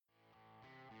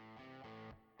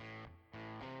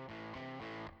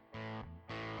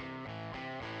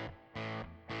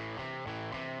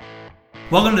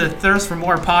Welcome to the Thirst for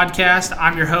More podcast.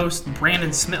 I'm your host,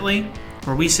 Brandon Smitley,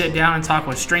 where we sit down and talk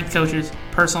with strength coaches,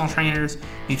 personal trainers,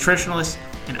 nutritionalists,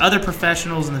 and other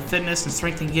professionals in the fitness and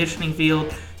strength and conditioning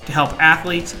field to help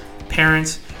athletes,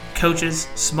 parents, coaches,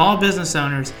 small business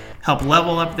owners help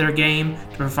level up their game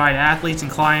to provide athletes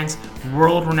and clients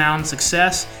world-renowned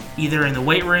success, either in the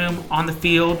weight room, on the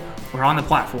field, or on the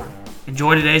platform.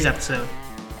 Enjoy today's episode.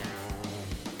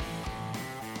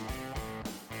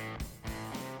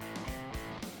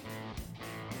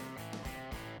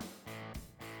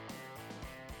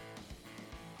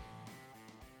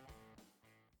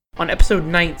 On episode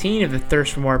 19 of the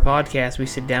Thirst for More podcast, we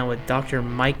sit down with Dr.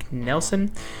 Mike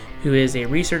Nelson, who is a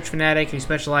research fanatic who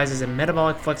specializes in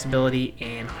metabolic flexibility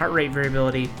and heart rate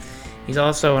variability. He's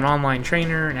also an online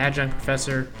trainer, an adjunct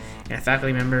professor, and a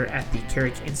faculty member at the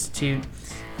Carrick Institute.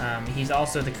 He's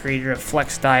also the creator of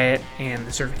Flex Diet and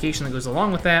the certification that goes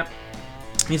along with that.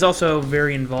 He's also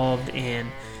very involved in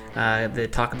the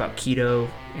talk about keto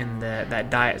and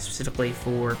that diet specifically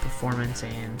for performance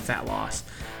and fat loss.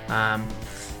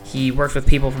 He works with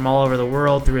people from all over the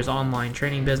world through his online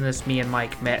training business. Me and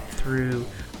Mike met through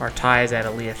our ties at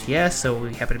Elite FTS, so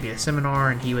we happened to be at a seminar,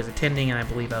 and he was attending, and I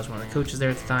believe I was one of the coaches there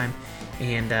at the time.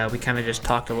 And we kind of just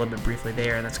talked a little bit briefly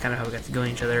there, and that's kind of how we got to know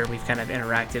each other. We've kind of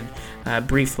interacted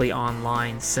briefly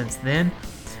online since then.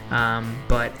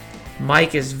 But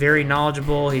Mike is very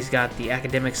knowledgeable. He's got the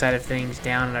academic side of things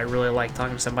down, and I really like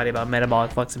talking to somebody about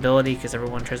metabolic flexibility because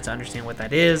everyone tries to understand what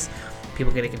that is.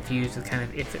 People get it confused with kind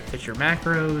of if it fits your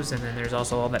macros, and then there's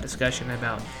also all that discussion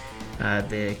about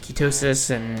the ketosis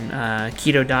and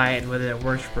keto diet and whether it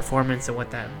works for performance and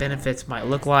what that benefits might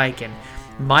look like. And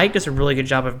Mike does a really good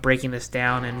job of breaking this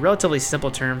down in relatively simple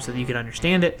terms so that you can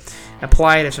understand it,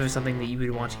 apply it if it's something that you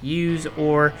would want to use,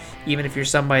 or even if you're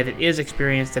somebody that is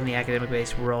experienced in the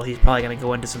academic-based world, he's probably going to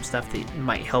go into some stuff that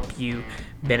might help you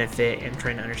benefit and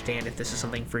trying to understand if this is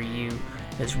something for you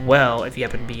as well, if you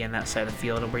happen to be in that side of the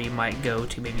field, or where you might go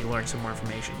to maybe learn some more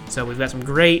information. So we've got some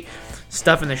great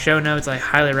stuff in the show notes. I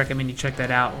highly recommend you check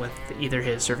that out with either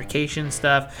his certification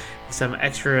stuff, some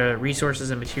extra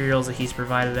resources and materials that he's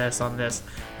provided us on this.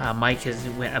 Mike has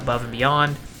went above and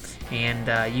beyond,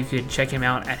 and you could check him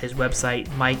out at his website,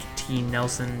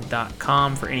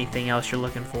 miketnelson.com, for anything else you're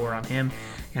looking for on him.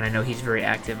 And I know he's very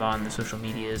active on the social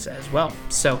medias as well.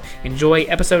 So enjoy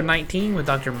episode 19 with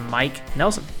Dr. Mike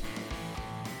Nelson.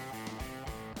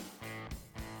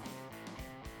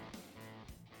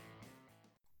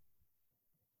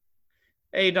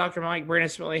 Hey, Dr. Mike, Brandon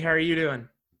Smitley, how are you doing?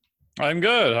 I'm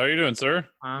good. How are you doing, sir?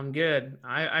 I'm good.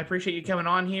 I appreciate you coming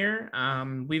on here.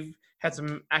 We've had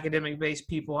some academic-based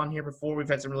people on here before. We've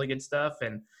had some really good stuff.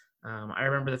 And I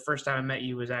remember the first time I met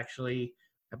you was actually,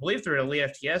 I believe, through an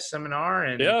Elite FTS seminar.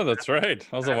 And yeah, that's right.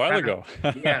 That was a while ago.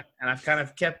 Yeah, and I've kind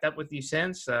of kept up with you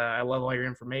since. I love all your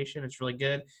information. It's really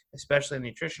good, especially the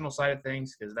nutritional side of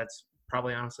things, because that's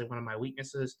probably honestly one of my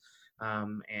weaknesses.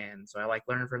 And so I like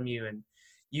learning from you. And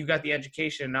you've got the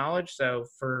education and knowledge. So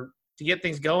to get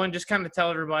things going, just kind of tell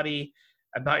everybody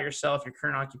about yourself, your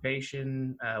current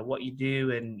occupation, what you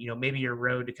do, and maybe your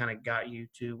road to kind of got you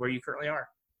to where you currently are.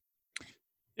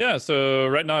 Yeah, so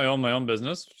right now I own my own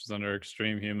business, which is under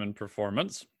Extreme Human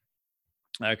Performance.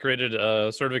 I created a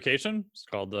certification. It's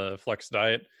called the Flex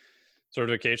Diet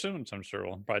certification, which I'm sure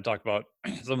we'll probably talk about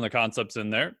some of the concepts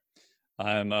in there.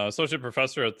 I'm an associate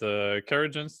professor at the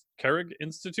Carrick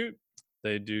Institute.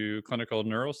 They do clinical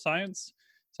neuroscience.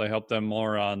 So I help them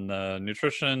more on the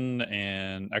nutrition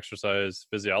and exercise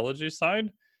physiology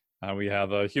side. We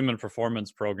have a human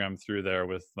performance program through there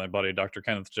with my buddy, Dr.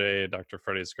 Kenneth J., Dr.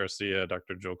 Freddie Garcia,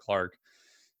 Dr. Joe Clark,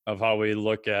 of how we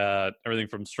look at everything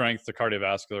from strength to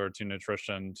cardiovascular to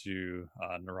nutrition to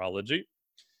neurology.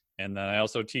 And then I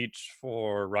also teach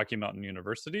for Rocky Mountain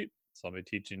University. So I'll be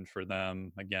teaching for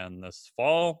them again this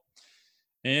fall.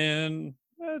 And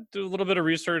do a little bit of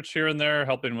research here and there,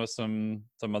 helping with some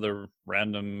other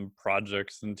random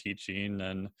projects and teaching,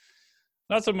 and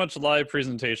not so much live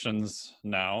presentations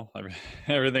now.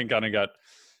 Everything kind of got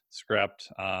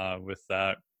scrapped with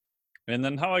that. And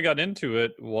then how I got into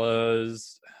it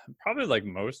was probably like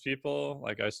most people.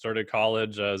 Like I started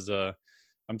college I'm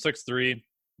 6'3",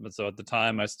 but so at the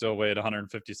time I still weighed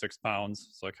 156 pounds.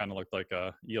 So I kind of looked like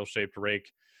a eel-shaped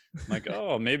rake. I'm like,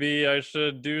 oh, maybe I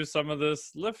should do some of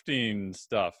this lifting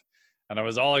stuff. And I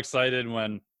was all excited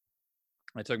when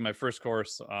I took my first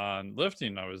course on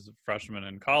lifting. I was a freshman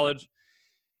in college,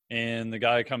 and the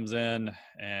guy comes in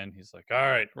and he's like,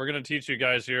 all right, we're going to teach you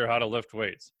guys here how to lift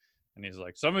weights. And he's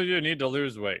like, some of you need to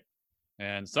lose weight.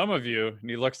 And some of you, and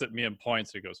he looks at me and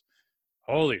points, he goes,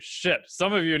 holy shit,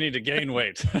 some of you need to gain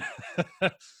weight.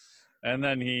 And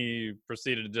then he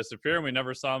proceeded to disappear, and we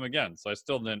never saw him again. So I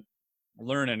still didn't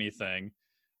learn anything.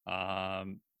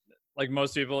 Like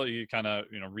most people, you kind of,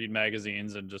 read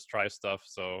magazines and just try stuff.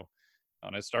 So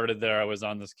when I started there, I was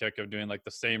on this kick of doing like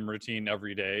the same routine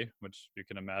every day, which you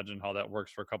can imagine how that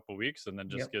works for a couple of weeks, and then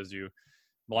just gives you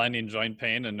blinding joint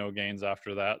pain and no gains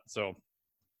after that. So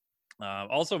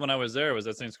also when I was there, I was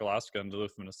at St. Scholastica in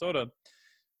Duluth, Minnesota.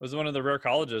 It was one of the rare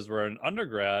colleges where an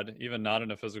undergrad, even not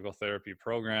in a physical therapy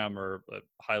program or a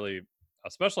highly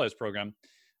specialized program,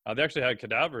 they actually had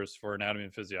cadavers for anatomy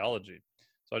and physiology.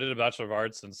 So I did a Bachelor of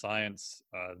Arts in Science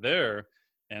there.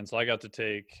 And so I got to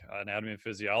take anatomy and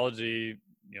physiology,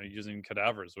 using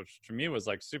cadavers, which to me was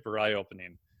like super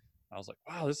eye-opening. I was like,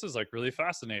 wow, this is like really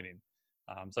fascinating.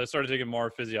 So I started taking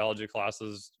more physiology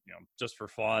classes, just for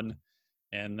fun.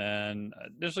 And then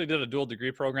initially did a dual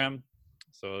degree program.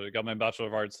 So I got my Bachelor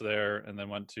of Arts there, and then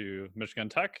went to Michigan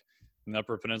Tech in the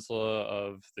Upper Peninsula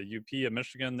of the UP of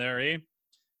Michigan there.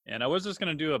 And I was just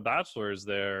going to do a bachelor's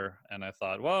there. And I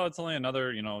thought, well, it's only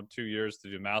another, 2 years to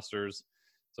do master's.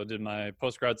 So I did my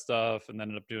post-grad stuff and then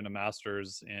ended up doing a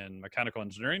master's in mechanical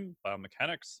engineering,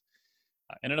 biomechanics.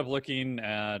 I ended up looking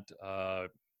at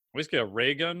basically a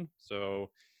ray gun. So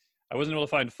I wasn't able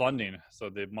to find funding. So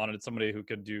they wanted somebody who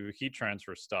could do heat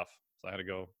transfer stuff. So I had to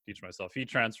go teach myself heat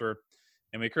transfer.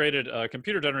 And we created a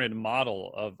computer-generated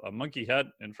model of a monkey head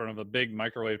in front of a big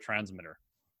microwave transmitter,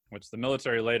 which the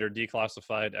military later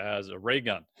declassified as a ray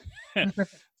gun.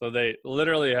 So they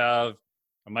literally have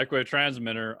a microwave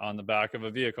transmitter on the back of a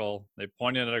vehicle. They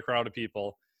point it at a crowd of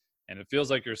people, and it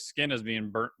feels like your skin is being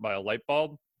burnt by a light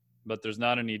bulb, but there's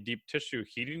not any deep tissue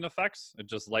heating effects. It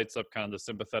just lights up kind of the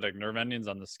sympathetic nerve endings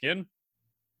on the skin.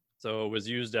 So it was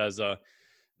used as a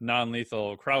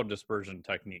non-lethal crowd dispersion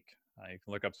technique. You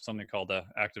can look up something called the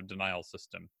active denial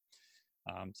system.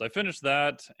 So I finished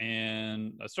that,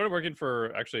 and I started working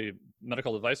for actually a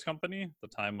medical device company. The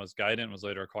time was Guidant, was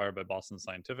later acquired by Boston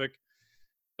Scientific.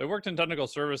 I worked in technical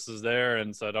services there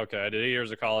and said, okay, I did 8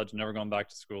 years of college, never going back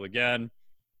to school again.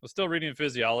 I was still reading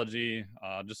physiology,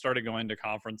 just started going to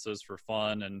conferences for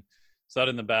fun, and sat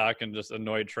in the back and just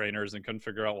annoyed trainers and couldn't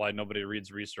figure out why nobody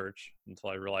reads research until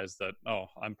I realized that,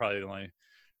 I'm probably the only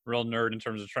real nerd in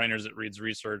terms of trainers that reads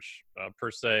research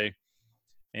per se,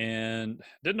 and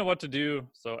didn't know what to do.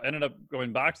 So I ended up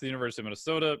going back to the University of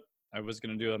Minnesota. I was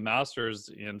going to do a master's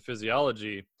in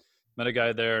physiology. Met a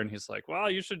guy there, and he's like,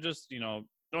 well, you should just,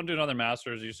 don't do another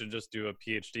master's. You should just do a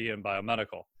PhD in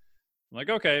biomedical. I'm like,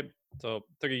 okay. So it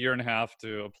took 1.5 years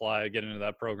to apply, get into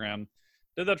that program.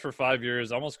 Did that for 5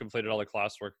 years, almost completed all the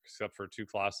classwork except for 2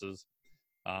 classes.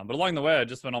 But along the way, I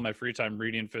just spent all my free time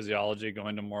reading physiology,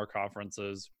 going to more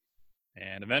conferences.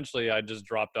 And eventually I just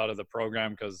dropped out of the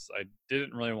program because I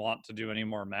didn't really want to do any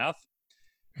more math.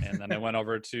 And then I went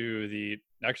over to the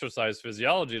exercise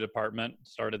physiology department,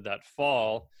 started that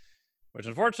fall, which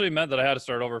unfortunately meant that I had to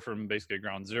start over from basically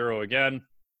ground zero again.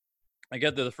 I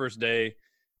get there the first day,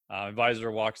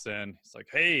 advisor walks in. He's like,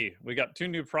 hey, we got 2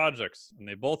 new projects, and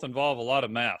they both involve a lot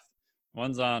of math.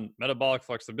 One's on metabolic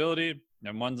flexibility,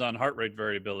 and one's on heart rate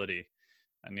variability.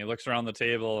 And he looks around the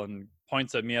table and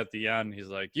points at me at the end. He's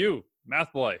like, you,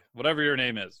 math boy, whatever your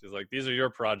name is. He's like, these are your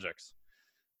projects.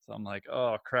 So I'm like,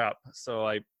 oh, crap. So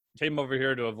I came over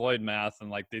here to avoid math, and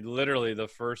like literally the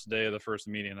first day of the first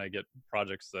meeting, I get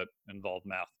projects that involve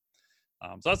math.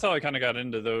 So that's how I kind of got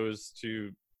into those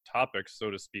 2 topics,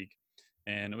 so to speak.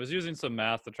 And it was using some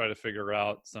math to try to figure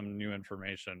out some new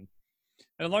information.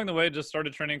 And along the way, just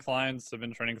started training clients. I've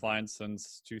been training clients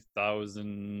since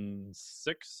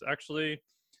 2006, actually.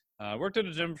 Worked at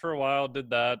a gym for a while, did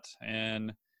that,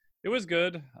 and it was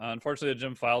good. Unfortunately, the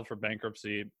gym filed for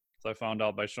bankruptcy. So I found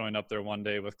out by showing up there one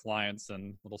day with clients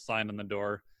and a little sign on the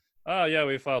door. Oh, yeah,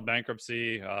 we filed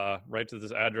bankruptcy right to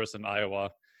this address in Iowa.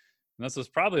 And this was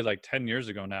probably like 10 years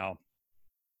ago now.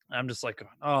 I'm just like,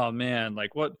 oh, man,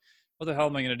 like what the hell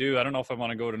am I going to do? I don't know if I want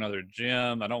to go to another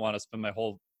gym. I don't want to spend my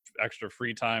whole extra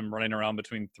free time running around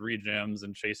between 3 gyms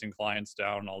and chasing clients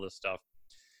down and all this stuff.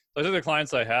 So I took the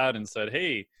clients I had and said,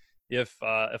 hey, if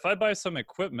I buy some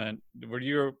equipment, are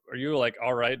you like,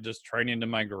 all right, just training in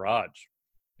my garage?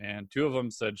 And 2 of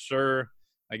them said, sure.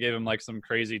 I gave them like some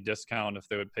crazy discount if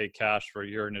they would pay cash for a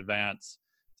year in advance.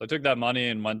 So I took that money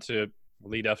and went to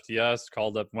Lead FTS,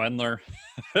 called up Wendler,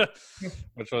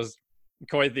 which was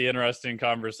quite the interesting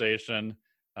conversation.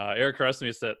 Eric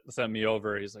Resamy sent me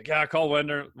over. He's like, yeah, call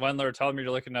Wendler, tell him you're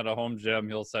looking at a home gym.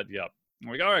 He'll set you up. I'm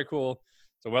like, all right, cool.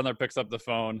 So Wendler picks up the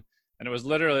phone, and it was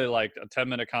literally like a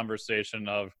 10-minute conversation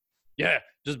of, yeah,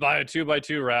 just buy a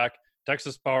 2x2 rack,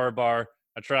 Texas power bar,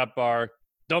 a trap bar.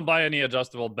 Don't buy any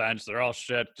adjustable bench. They're all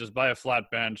shit. Just buy a flat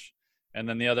bench. And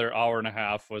then the other 1.5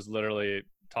 hours was literally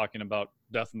talking about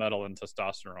death metal and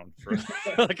testosterone for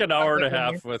like an hour and a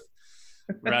half with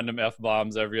random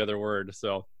F-bombs every other word.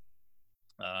 So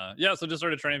so just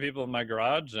started training people in my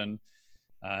garage, and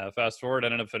fast forward, I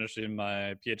ended up finishing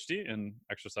my PhD in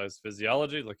exercise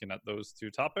physiology, looking at those two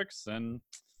topics, and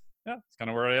yeah, it's kind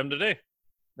of where I am today.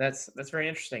 That's very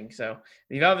interesting. So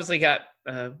you've obviously got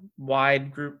a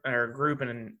wide group and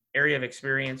an area of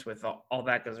experience with all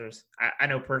that, because I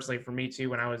know personally for me too,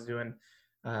 when I was doing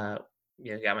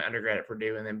got my undergrad at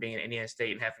Purdue and then being at Indiana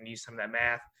State and having to use some of that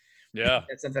math. Yeah.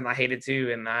 That's something I hated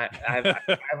too. And I've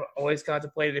always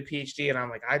contemplated a PhD, and I'm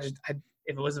like, if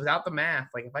it was without the math,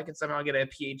 like if I could somehow get a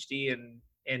PhD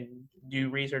and do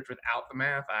research without the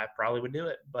math, I probably would do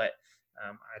it. But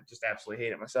I just absolutely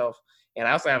hate it myself. And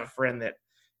I also have a friend that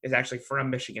is actually from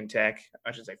Michigan Tech.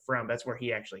 I should say that's where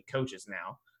he actually coaches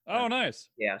now. Oh, nice.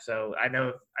 Yeah, so I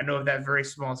know of that very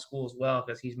small school as well,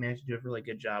 because he's managed to do a really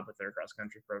good job with their cross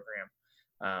country program.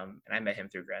 And I met him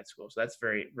through grad school, so that's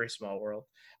very, very small world.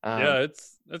 Yeah,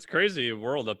 it's crazy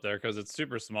world up there because it's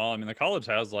super small. I mean, the college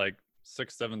has like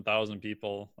 7,000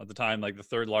 people at the time, like the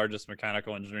third largest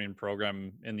mechanical engineering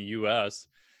program in the U.S.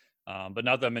 But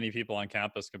not that many people on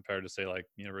campus compared to say like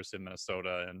University of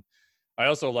Minnesota. And I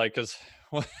also like, because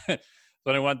when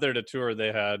I went there to tour,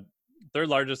 they had third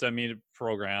largest ME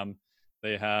program.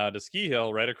 They had a ski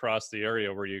hill right across the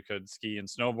area where you could ski and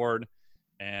snowboard,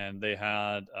 and they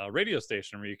had a radio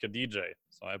station where you could DJ.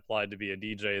 So I applied to be a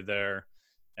DJ there.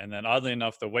 And then oddly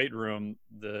enough, the weight room,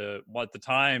 at the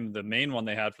time, the main one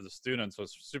they had for the students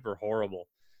was super horrible.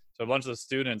 So a bunch of the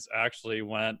students actually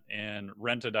went and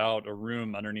rented out a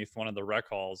room underneath one of the rec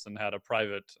halls and had a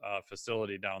private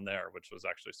facility down there, which was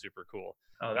actually super cool.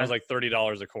 That was like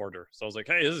 $30 a quarter. So I was like,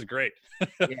 hey, this is great.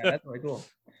 Yeah, that's really cool.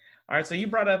 All right, so you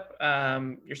brought up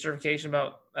your certification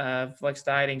about flex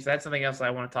dieting. So that's something else I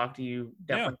want to talk to you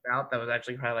definitely about. That was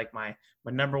actually probably like my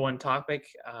number one topic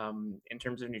in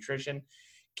terms of nutrition.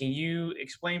 Can you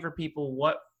explain for people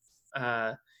what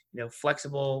metabolic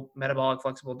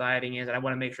flexible dieting is? And I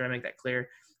want to make sure I make that clear.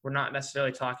 We're not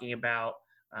necessarily talking about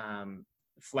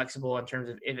flexible in terms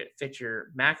of if it fits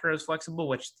your macros flexible,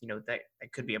 which that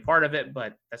could be a part of it,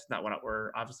 but that's not what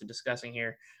we're obviously discussing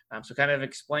here. So kind of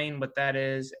explain what that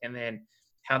is, and then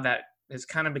how that has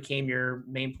kind of became your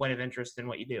main point of interest in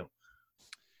what you do.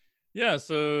 Yeah,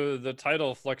 so the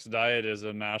title Flex Diet is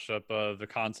a mashup of the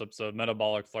concepts of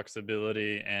metabolic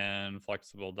flexibility and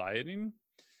flexible dieting.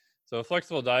 So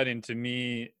flexible dieting, to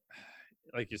me,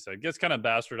 like you said, gets kind of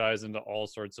bastardized into all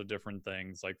sorts of different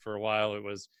things. Like for a while it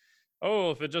was,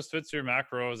 if it just fits your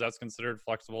macros, that's considered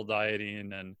flexible dieting.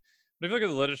 But if you look at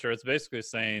the literature, it's basically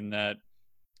saying that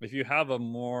if you have a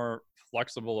more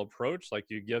flexible approach, like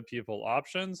you give people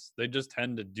options, they just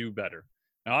tend to do better.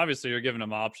 Now, obviously, you're giving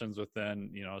them options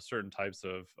within, certain types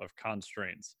of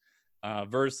constraints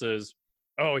versus,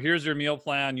 here's your meal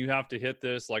plan. You have to hit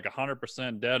this like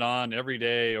 100% dead on every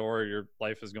day or your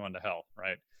life is going to hell,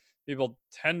 right? People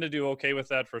tend to do okay with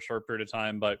that for a short period of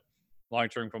time, but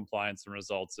long-term compliance and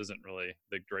results isn't really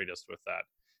the greatest with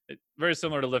that. Very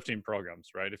similar to lifting programs,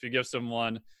 right? If you give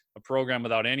someone a program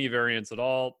without any variance at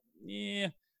all,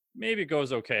 maybe it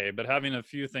goes okay, but having a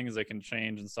few things they can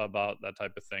change and sub out, that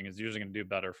type of thing, is usually going to do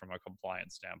better from a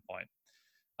compliance standpoint.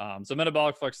 So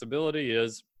metabolic flexibility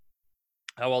is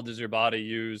how well does your body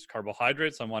use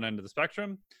carbohydrates on one end of the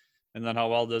spectrum, and then how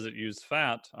well does it use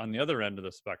fat on the other end of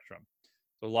the spectrum.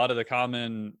 So a lot of the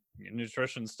common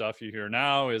nutrition stuff you hear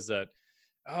now is that,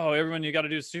 everyone, you got to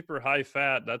do super high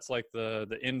fat. That's like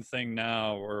the in thing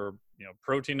now, or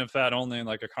protein and fat only in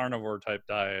like a carnivore type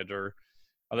diet, or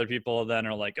other people then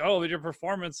are like, but your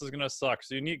performance is going to suck,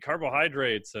 so you need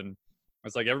carbohydrates. And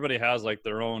it's like everybody has like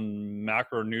their own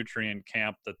macronutrient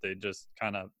camp that they just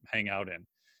kind of hang out in.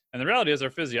 And the reality is our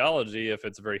physiology, if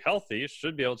it's very healthy,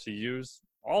 should be able to use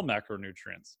all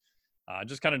macronutrients. It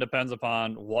just kind of depends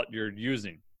upon what you're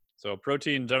using. So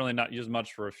protein generally not used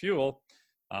much for a fuel,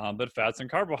 but fats and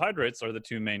carbohydrates are the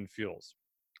two main fuels.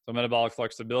 So metabolic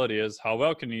flexibility is how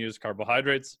well can you use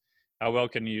carbohydrates, how well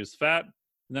can you use fat,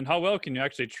 and then how well can you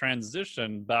actually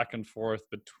transition back and forth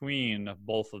between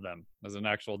both of them as an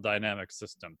actual dynamic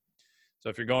system. So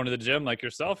if you're going to the gym like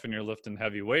yourself and you're lifting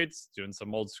heavy weights, doing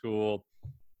some old school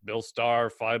Bill Starr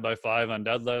 5x5 on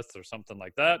deadlifts or something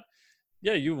like that,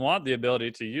 you want the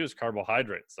ability to use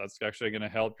carbohydrates. That's actually going to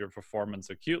help your performance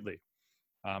acutely.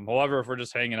 However, if we're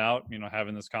just hanging out,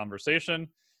 having this conversation,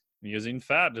 using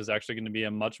fat is actually going to be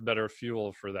a much better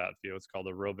fuel for that fuel. It's called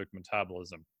aerobic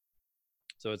metabolism.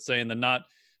 So it's saying that not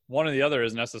one or the other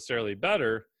is necessarily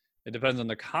better. It depends on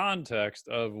the context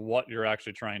of what you're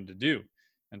actually trying to do.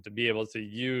 And to be able to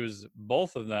use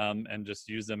both of them and just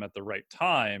use them at the right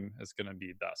time is going to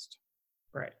be best.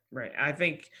 Right, right. I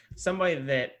think somebody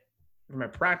that, from a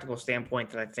practical standpoint,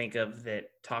 that I think of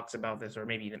that talks about this or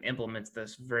maybe even implements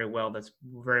this very well, that's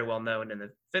very well known in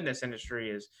the fitness industry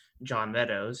is John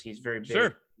Meadows. He's very big Sure.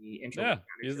 on the intraworkout Yeah,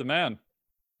 he's the exercise. man.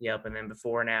 Yep, and then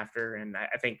before and after, and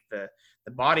I think the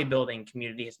bodybuilding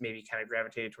community has maybe kind of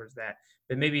gravitated towards that,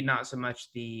 but maybe not so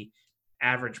much the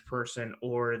average person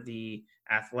or the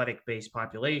athletic based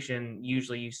population.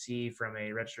 Usually, you see from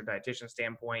a registered dietitian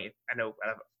standpoint. I know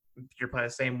you're probably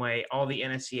the same way. All the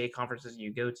NSCA conferences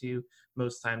you go to,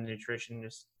 most of the time, the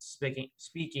nutritionist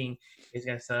speaking is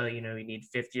going to tell you, you need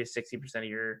 50 to 60% of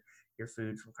your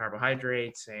food from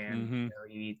carbohydrates, and Hmm.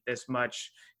 you eat this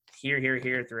much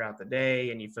here throughout the day,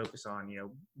 and you focus on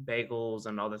bagels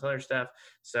and all this other stuff.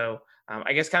 So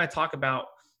I guess kind of talk about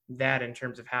that in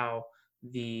terms of how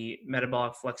the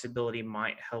metabolic flexibility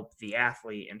might help the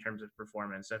athlete in terms of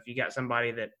performance. So if you got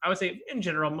somebody that, I would say in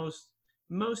general,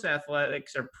 most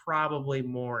athletics are probably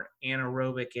more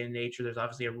anaerobic in nature. There's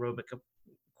obviously aerobic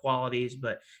qualities,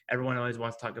 but everyone always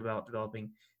wants to talk about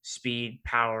developing speed,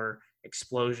 power,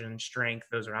 explosion, strength.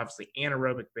 Those are obviously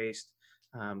anaerobic based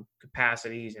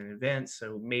capacities and events.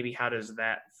 So maybe how does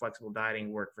that flexible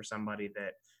dieting work for somebody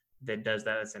that does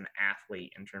that as an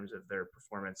athlete in terms of their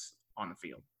performance on the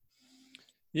field?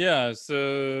 Yeah,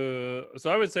 so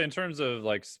I would say in terms of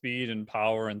like speed and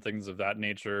power and things of that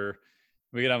nature,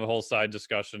 we can have a whole side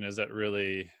discussion. Is that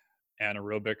really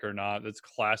anaerobic or not? It's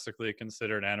classically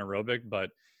considered anaerobic, but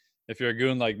if you're a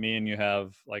goon like me and you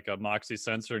have like a Moxie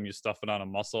sensor and you stuff it on a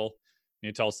muscle and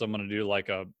you tell someone to do like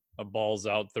a balls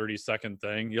out 30-second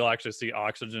thing, you'll actually see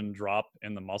oxygen drop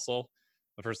in the muscle.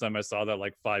 The first time I saw that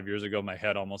like 5 years ago, my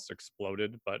head almost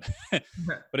exploded. But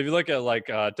but if you look at like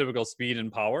typical speed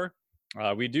and power,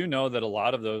 we do know that a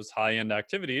lot of those high end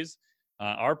activities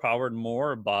are powered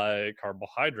more by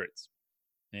carbohydrates.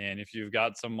 And if you've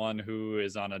got someone who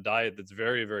is on a diet that's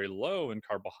very, very low in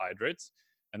carbohydrates,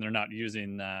 and they're not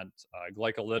using that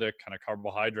glycolytic kind of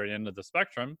carbohydrate end of the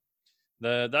spectrum,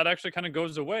 that actually kind of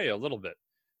goes away a little bit,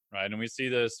 right? And we see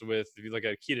this with, if you look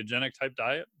at a ketogenic type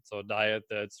diet, so a diet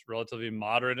that's relatively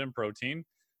moderate in protein,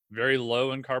 very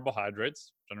low in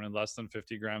carbohydrates, generally less than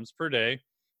 50 grams per day,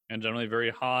 and generally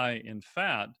very high in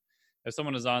fat. If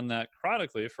someone is on that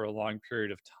chronically for a long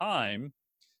period of time,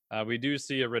 we do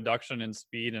see a reduction in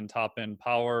speed and top end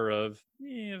power of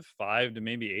 5 to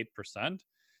maybe 8%.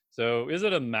 So, is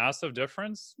it a massive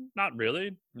difference? Not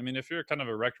really. I mean, if you're kind of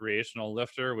a recreational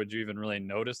lifter, would you even really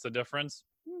notice the difference?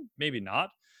 Maybe not.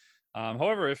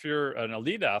 However, if you're an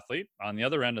elite athlete on the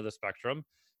other end of the spectrum,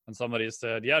 and somebody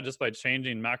said, yeah, just by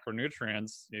changing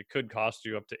macronutrients, it could cost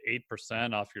you up to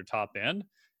 8% off your top end.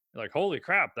 You're like, holy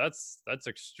crap, that's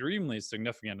extremely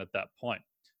significant at that point.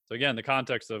 So again, the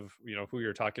context of who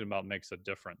you're talking about makes a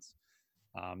difference.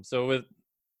 So with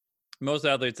most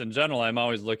athletes in general, I'm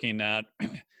always looking at,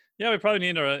 yeah, we probably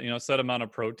need a set amount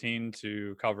of protein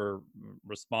to cover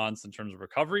response in terms of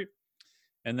recovery,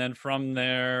 and then from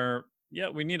there, yeah,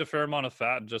 we need a fair amount of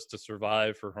fat just to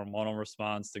survive for hormonal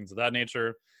response, things of that nature.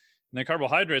 And then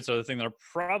carbohydrates are the thing that are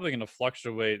probably going to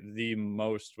fluctuate the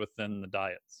most within the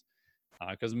diets.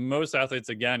 Because most athletes,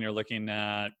 again, you're looking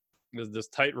at this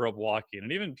tightrope walking,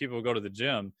 and even people who go to the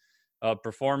gym,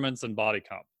 performance and body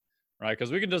comp, right?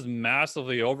 Because we can just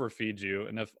massively overfeed you,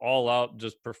 and if all out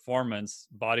just performance,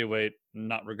 body weight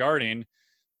not regarding,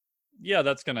 yeah,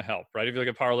 that's going to help, right? If you look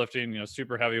at powerlifting,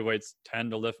 super heavyweights tend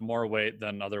to lift more weight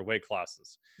than other weight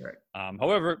classes. Right.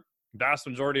 However, vast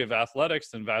majority of athletics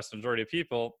and vast majority of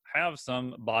people have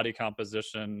some body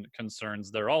composition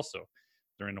concerns there also.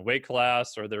 They're in a weight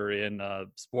class or they're in a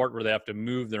sport where they have to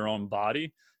move their own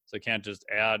body. So they can't just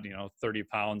add, 30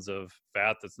 pounds of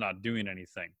fat that's not doing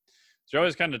anything. So you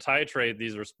always kind of titrate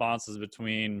these responses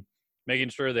between making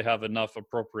sure they have enough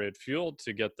appropriate fuel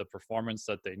to get the performance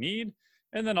that they need,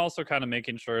 and then also kind of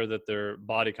making sure that their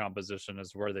body composition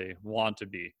is where they want to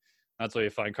be. That's why you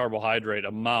find carbohydrate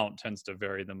amount tends to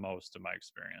vary the most in my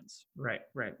experience. Right,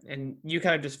 right. And you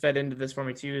kind of just fed into this for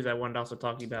me too, as I wanted to also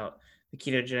talk about the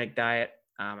ketogenic diet.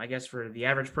 I guess for the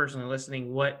average person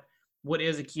listening, what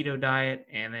is a keto diet?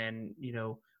 And then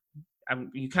you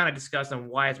kind of discussed on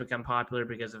why it's become popular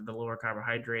because of the lower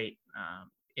carbohydrate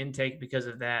intake because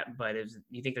of that. But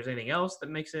you think there's anything else that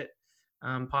makes it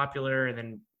popular? And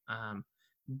then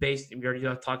you already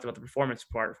talked about the performance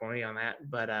part for me on that,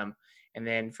 but and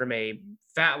then from a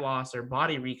fat loss or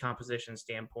body recomposition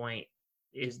standpoint,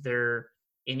 is there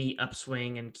any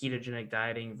upswing in ketogenic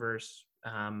dieting versus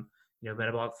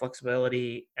metabolic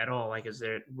flexibility at all? Like, is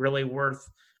it really worth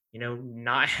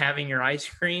not having your ice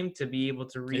cream to be able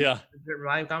to reach Yeah. your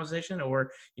body composition,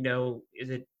 or is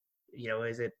it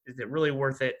really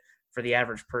worth it for the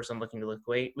average person looking to lose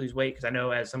weight. Because I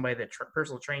know as somebody that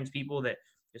personal trains people that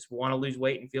just want to lose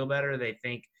weight and feel better, they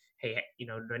think, hey,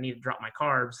 do I need to drop my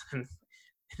carbs?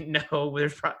 No,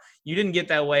 you didn't get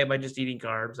that way by just eating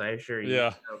carbs, I assure you.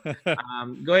 Yeah. So,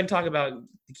 go ahead and talk about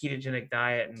the ketogenic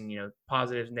diet and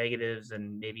positives, negatives,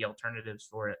 and maybe alternatives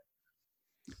for it.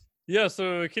 Yeah,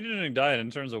 so ketogenic diet,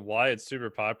 in terms of why it's super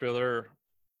popular,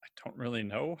 I don't really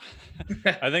know.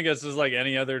 I think it's just like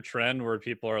any other trend where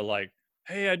people are like,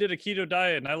 "Hey, I did a keto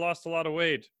diet and I lost a lot of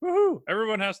weight. Woohoo!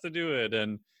 Everyone has to do it."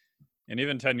 And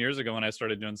even 10 years ago when I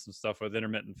started doing some stuff with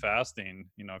intermittent fasting,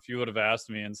 if you would have asked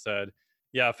me and said,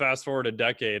 "Yeah, fast forward a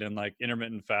decade and like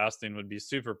intermittent fasting would be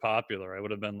super popular," I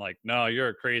would have been like, "No,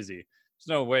 you're crazy. There's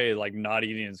no way like not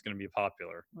eating is going to be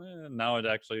popular." Now it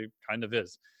actually kind of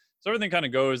is. So everything kind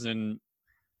of goes in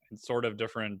sort of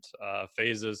different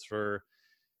phases for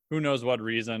who knows what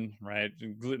reason, right?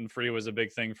 Gluten free was a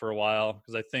big thing for a while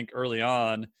because I think early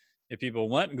on, if people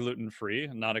went gluten free,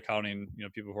 not accounting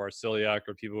people who are celiac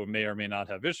or people who may or may not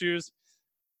have issues,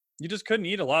 you just couldn't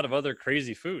eat a lot of other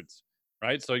crazy foods,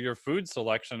 right? So your food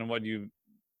selection and what you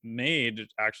made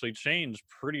actually changed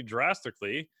pretty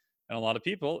drastically, and a lot of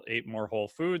people ate more whole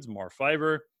foods, more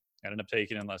fiber, ended up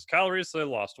taking in less calories, so they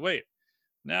lost weight.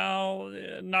 Now,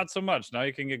 not so much. Now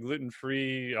you can get gluten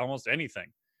free almost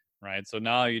anything, right? So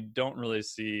now you don't really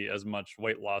see as much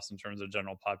weight loss in terms of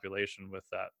general population with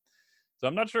that. So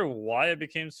I'm not sure why it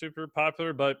became super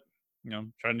popular, but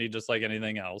trendy just like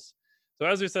anything else. So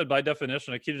as we said, by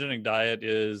definition, a ketogenic diet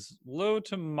is low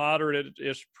to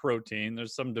moderate-ish protein.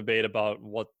 There's some debate about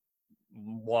what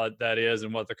that is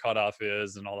and what the cutoff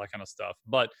is and all that kind of stuff.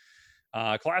 But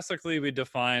classically, we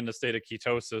define a state of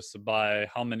ketosis by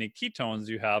how many ketones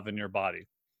you have in your body.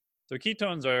 So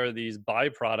ketones are these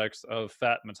byproducts of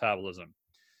fat metabolism.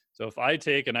 So if I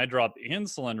take and I drop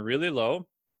insulin really low,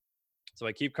 so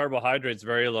I keep carbohydrates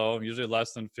very low, usually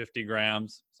less than 50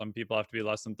 grams. Some people have to be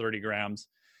less than 30 grams.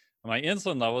 My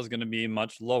insulin level is going to be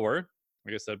much lower.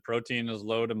 Like I said, protein is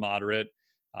low to moderate.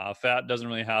 Fat doesn't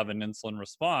really have an insulin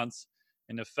response.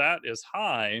 And if fat is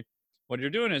high, what you're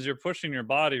doing is you're pushing your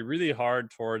body really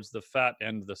hard towards the fat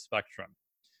end of the spectrum.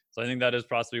 So I think that is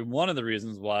possibly one of the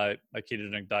reasons why a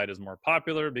ketogenic diet is more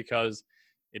popular, because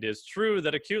it is true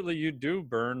that acutely you do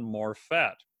burn more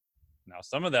fat. Now,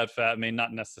 some of that fat may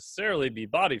not necessarily be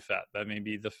body fat. That may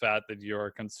be the fat that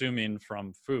you're consuming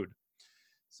from food.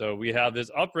 So we have this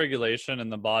upregulation in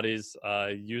the body's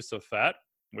use of fat,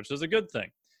 which is a good thing.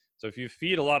 So if you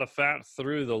feed a lot of fat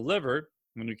through the liver,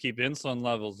 when you keep insulin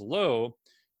levels low,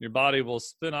 your body will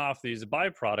spin off these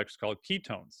byproducts called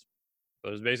ketones. So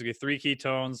there's basically three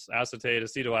ketones: acetate,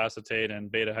 acetoacetate,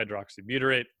 and beta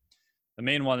hydroxybutyrate. The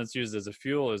main one that's used as a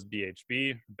fuel is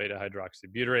BHB, beta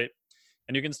hydroxybutyrate.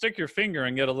 And you can stick your finger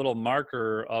and get a little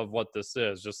marker of what this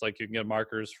is. Just like you can get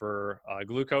markers for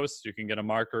glucose, you can get a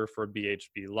marker for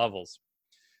BHB levels.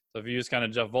 So if you use kind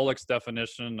of Jeff Volek's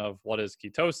definition of what is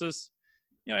ketosis,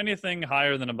 anything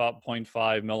higher than about 0.5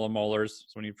 millimolars.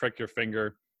 So when you prick your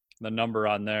finger, the number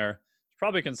on there is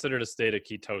probably considered a state of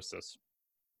ketosis.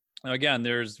 Now, again,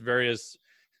 there's various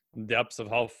depths of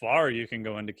how far you can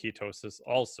go into ketosis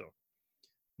also.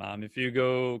 If you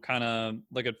go kind of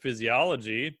look at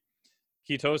physiology,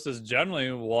 ketosis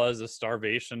generally was a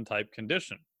starvation type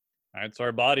condition. Right? So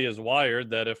our body is wired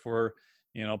that if we're,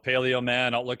 paleo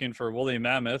man out looking for woolly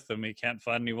mammoth and we can't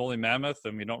find any woolly mammoth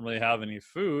and we don't really have any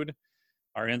food,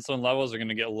 our insulin levels are going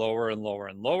to get lower and lower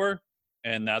and lower.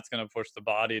 And that's going to push the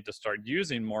body to start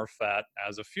using more fat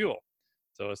as a fuel.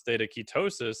 So a state of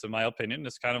ketosis, in my opinion,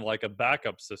 is kind of like a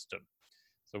backup system.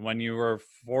 So when you were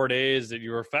 4 days that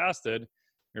you were fasted,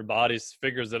 your body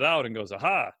figures it out and goes,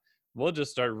 aha, we'll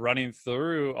just start running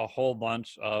through a whole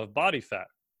bunch of body fat.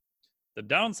 The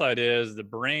downside is the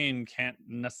brain can't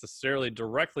necessarily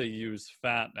directly use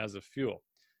fat as a fuel.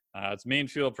 Its main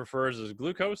fuel it prefers is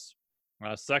glucose.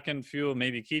 Second fuel,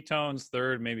 maybe ketones.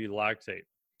 Third, maybe lactate.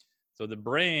 So the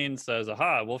brain says,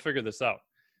 aha, we'll figure this out.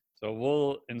 So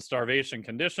we'll, in starvation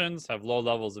conditions, have low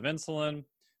levels of insulin.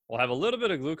 We'll have a little bit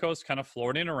of glucose kind of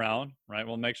floating around, right?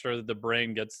 We'll make sure that the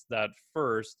brain gets that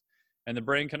first. And the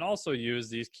brain can also use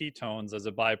these ketones as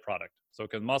a byproduct. So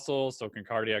can muscle, so can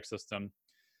cardiac system.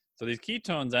 So these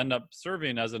ketones end up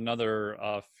serving as another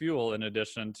fuel in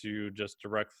addition to just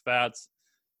direct fats.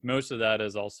 Most of that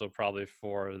is also probably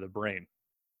for the brain.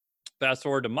 Fast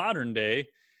forward to modern day,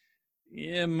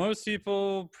 most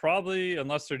people probably,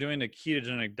 unless they're doing a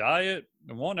ketogenic diet,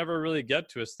 won't ever really get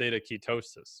to a state of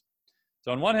ketosis.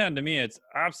 So on one hand, to me, it's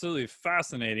absolutely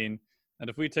fascinating that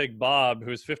if we take Bob,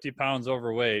 who's 50 pounds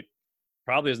overweight,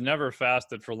 probably has never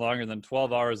fasted for longer than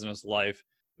 12 hours in his life,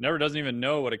 never doesn't even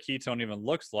know what a ketone even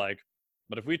looks like,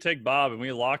 But if we take Bob and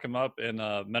we lock him up in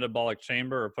a metabolic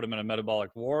chamber or put him in a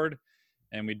metabolic ward,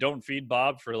 and we don't feed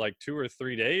Bob for like 2 or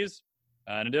 3 days,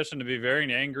 in addition to be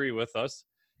very angry with us,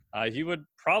 he would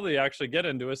probably actually get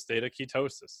into a state of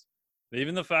ketosis.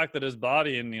 Even the fact that his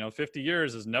body in 50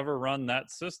 years has never run that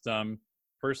system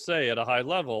per se at a high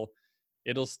level,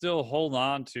 it'll still hold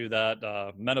on to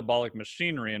that metabolic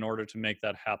machinery in order to make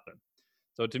that happen.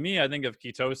 So to me, I think of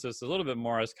ketosis a little bit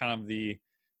more as kind of the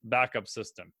backup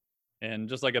system. And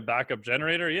just like a backup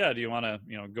generator, yeah, do you want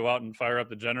to go out and fire up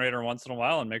the generator once in a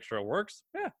while and make sure it works?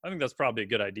 Yeah, I think that's probably a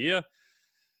good idea.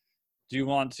 Do you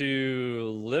want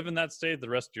to live in that state the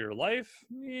rest of your life?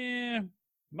 Yeah,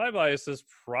 my bias is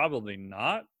probably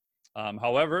not.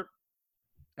 However,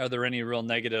 are there any real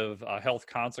negative health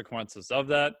consequences of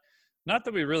that? Not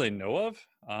that we really know of.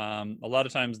 A lot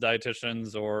of times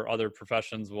dietitians or other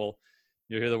professions will,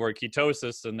 you hear the word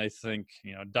ketosis and they think,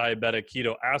 diabetic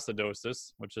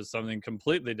ketoacidosis, which is something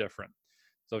completely different.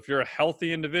 So if you're a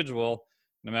healthy individual,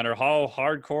 no matter how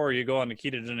hardcore you go on a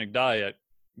ketogenic diet,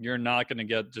 you're not going to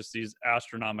get just these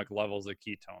astronomical levels of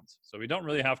ketones. So we don't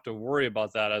really have to worry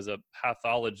about that as a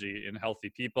pathology in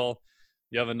healthy people.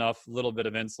 You have enough little bit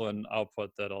of insulin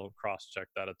output that'll cross-check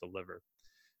that at the liver.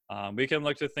 We can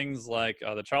look to things like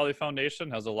the Charlie Foundation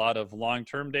has a lot of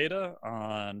long-term data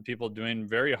on people doing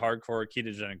very hardcore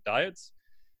ketogenic diets.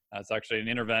 It's actually an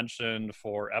intervention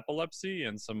for epilepsy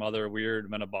and some other weird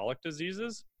metabolic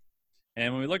diseases.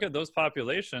 And when we look at those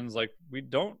populations, like we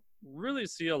don't really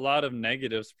see a lot of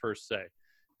negatives per se.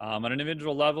 On an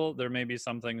individual level, there may be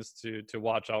some things to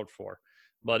watch out for.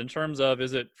 But in terms of,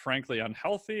 is it frankly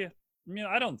unhealthy?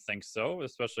 I don't think so,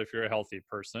 especially if you're a healthy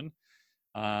person.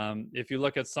 If you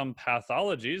look at some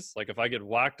pathologies, like if I get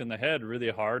whacked in the head really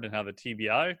hard and have a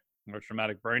TBI or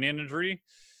traumatic brain injury,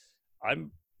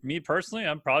 me personally,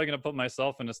 I'm probably going to put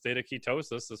myself in a state of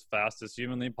ketosis as fast as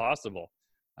humanly possible.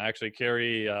 I actually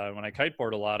carry, when I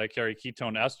kiteboard a lot, I carry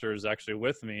ketone esters actually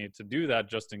with me to do that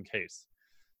just in case.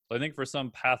 So I think for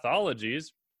some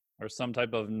pathologies or some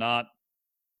type of not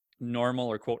normal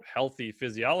or quote healthy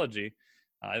physiology,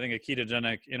 I think a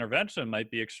ketogenic intervention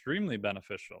might be extremely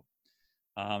beneficial.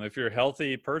 If you're a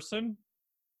healthy person,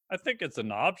 I think it's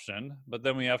an option, but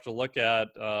then we have to look at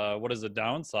what is the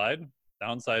downside.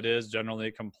 Downside is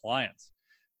generally compliance,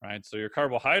 right? So your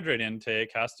carbohydrate intake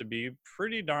has to be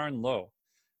pretty darn low.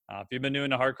 If you've been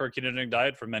doing a hardcore ketogenic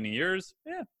diet for many years,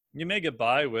 yeah, you may get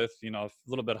by with a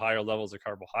little bit higher levels of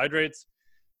carbohydrates.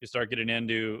 You start getting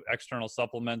into external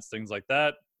supplements, things like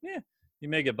that, yeah, you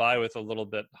may get by with a little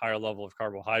bit higher level of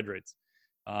carbohydrates.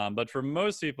 But for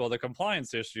most people, the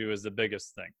compliance issue is the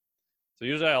biggest thing. So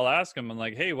usually I'll ask them, I'm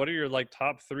like, hey, what are your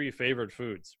top 3 favorite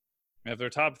foods? And if their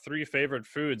top 3 favorite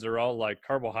foods are all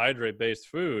carbohydrate-based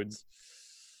foods,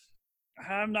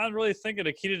 I'm not really thinking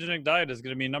a ketogenic diet is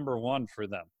going to be number 1 for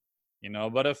them.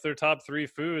 But if their top 3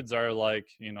 foods are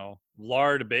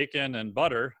lard, bacon, and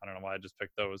butter, I don't know why I just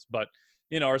picked those, but,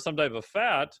 or some type of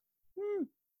fat,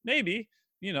 maybe,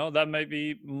 that might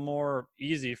be more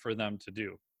easy for them to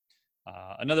do.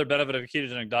 Another benefit of a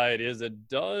ketogenic diet is the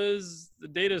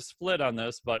data is split on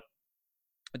this, but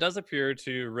it does appear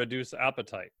to reduce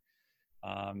appetite.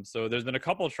 So there's been a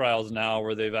couple of trials now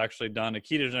where they've actually done a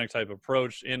ketogenic type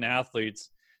approach in athletes,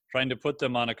 trying to put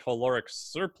them on a caloric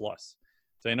surplus,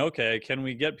 saying, okay, can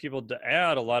we get people to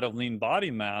add a lot of lean body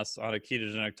mass on a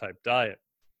ketogenic type diet?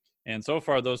 And so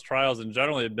far, those trials in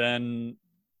general have been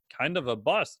kind of a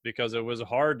bust because it was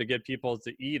hard to get people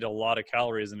to eat a lot of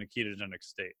calories in a ketogenic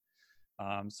state.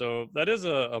 So that is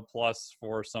a plus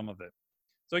for some of it.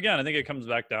 So again, I think it comes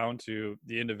back down to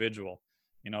the individual.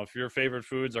 If your favorite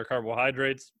foods are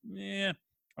carbohydrates, I'm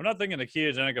not thinking a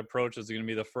ketogenic approach is going to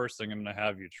be the first thing I'm going to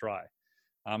have you try.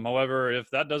 However, if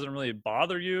that doesn't really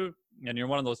bother you and you're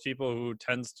one of those people who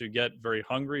tends to get very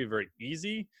hungry very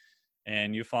easy,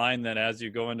 and you find that as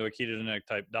you go into a ketogenic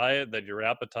type diet that your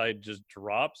appetite just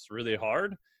drops really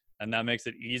hard, and that makes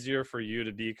it easier for you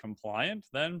to be compliant,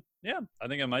 then yeah, I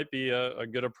think it might be a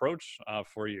good approach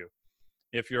for you.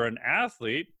 If you're an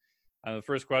athlete, the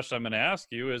first question I'm going to ask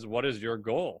you is, what is your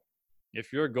goal?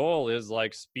 If your goal is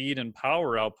speed and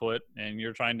power output and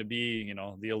you're trying to be,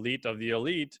 the elite of the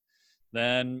elite,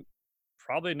 then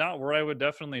probably not where I would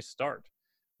definitely start,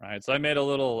 right? So I made a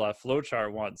little flow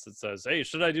chart once that says, hey,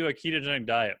 should I do a ketogenic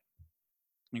diet?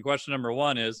 And question number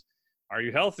 1 is, are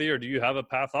you healthy or do you have a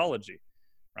pathology,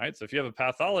 right? So if you have a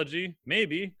pathology,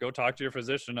 maybe go talk to your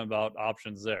physician about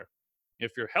options there.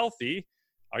 If you're healthy,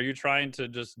 are you trying to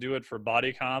just do it for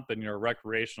body comp and you're a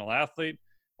recreational athlete,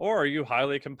 or are you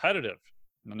highly competitive?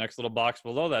 And the next little box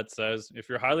below that says, if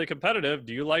you're highly competitive,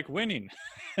 do you like winning?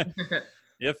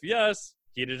 If yes,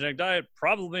 ketogenic diet,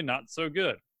 probably not so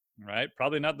good. right?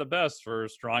 Probably not the best for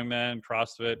strongman,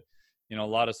 CrossFit, a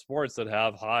lot of sports that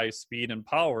have high speed and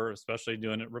power, especially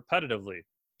doing it repetitively.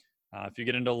 If you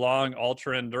get into long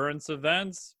ultra endurance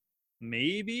events,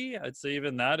 maybe I'd say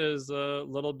even that is a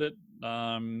little bit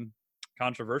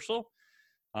controversial.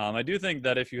 I do think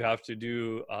that if you have to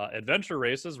do adventure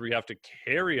races where you have to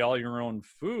carry all your own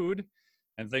food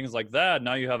and things like that,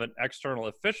 now you have an external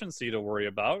efficiency to worry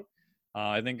about.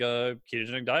 I think a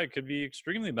ketogenic diet could be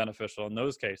extremely beneficial in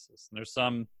those cases. And there's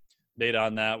some data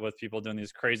on that with people doing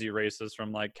these crazy races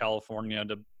from like California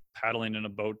to paddling in a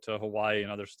boat to Hawaii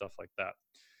and other stuff like that.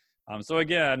 So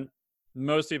again,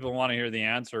 most people want to hear the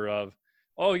answer of,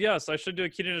 oh, yes, I should do a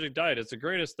ketogenic diet. It's the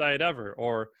greatest diet ever.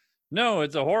 Or, no,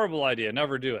 it's a horrible idea.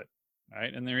 Never do it.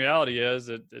 Right. And the reality is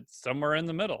it's somewhere in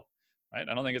the middle. Right.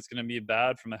 I don't think it's going to be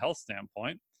bad from a health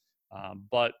standpoint.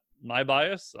 But my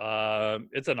bias,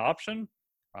 it's an option.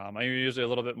 I'm usually a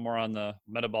little bit more on the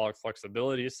metabolic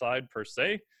flexibility side per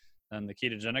se than the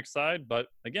ketogenic side. But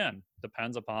again,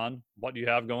 depends upon what you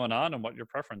have going on and what your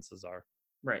preferences are.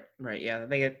 Right. Yeah, I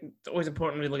think it's always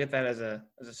important to look at that as a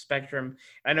spectrum.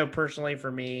 I know personally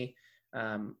for me,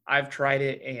 I've tried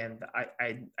it, and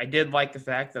I did like the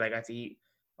fact that I got to eat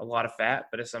a lot of fat.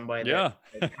 But as somebody Yeah.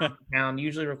 that pound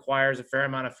usually requires a fair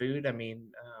amount of food, I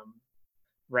mean,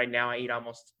 right now I eat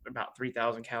almost about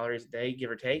 3,000 calories a day, give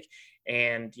or take,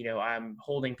 and I'm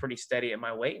holding pretty steady at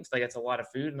my weight, and so that's a lot of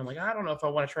food. And I'm like, I don't know if I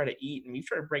want to try to eat. And you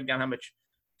try to break down how much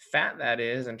fat that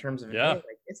is in terms of a day, Yeah.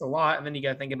 like, it's a lot. And then you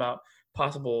got to think about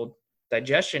possible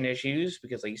digestion issues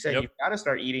because, like you said, Yep. you've got to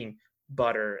start eating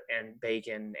butter and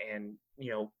bacon and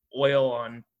oil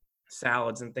on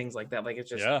salads and things like that. Like,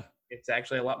 it's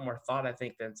actually a lot more thought, I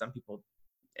think, than some people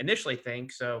initially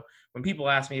think. So when people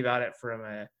ask me about it from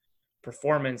a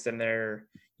performance and they're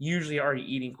usually already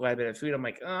eating quite a bit of food, I'm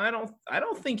like, oh, I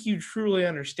don't think you truly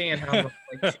understand how much,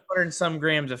 like, 200 and some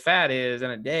grams of fat is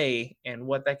in a day and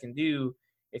what that can do.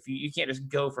 If you can't just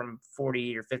go from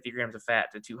 40 or 50 grams of fat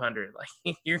to 200,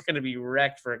 like, you're going to be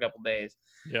wrecked for a couple days.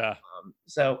 Yeah.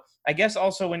 So I guess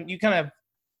also when you kind of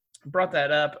brought that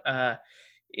up,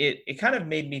 it kind of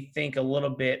made me think a little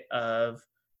bit of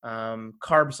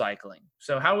carb cycling.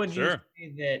 So how would you Sure.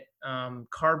 say that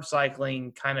carb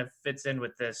cycling kind of fits in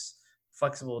with this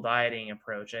flexible dieting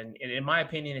approach? And in my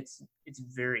opinion, it's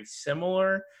very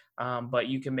similar, but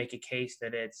you can make a case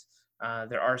that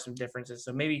there are some differences.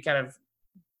 So maybe kind of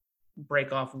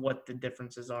break off what the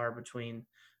differences are between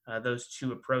those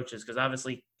two approaches, because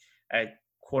obviously a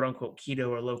quote unquote keto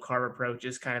or low carb approach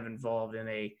is kind of involved in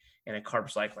a carb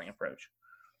cycling approach.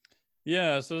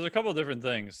 Yeah, so there's a couple of different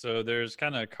things. So there's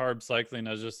kind of carb cycling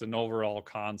as just an overall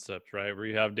concept, right? Where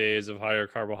you have days of higher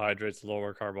carbohydrates,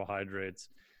 lower carbohydrates.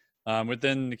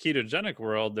 Within the ketogenic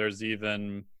world, there's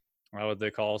even what they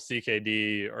call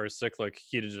CKD or cyclic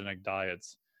ketogenic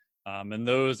diets. And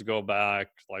those go back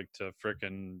like to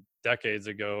frickin' decades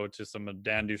ago to some of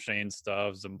Dan Duchaine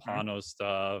stuff, Zampano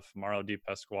stuff, Mauro Di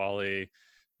Pasquale,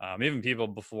 even people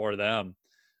before them.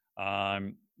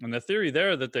 And the theory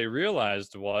there that they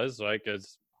realized was, like,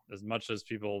 as much as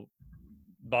people,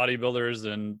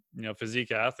 bodybuilders and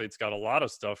physique athletes got a lot of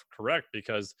stuff correct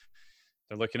because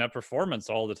they're looking at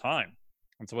performance all the time.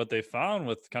 And so what they found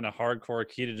with kind of hardcore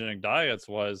ketogenic diets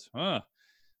was,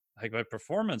 like, my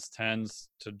performance tends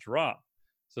to drop.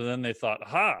 So then they thought,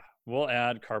 we'll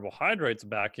add carbohydrates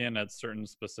back in at certain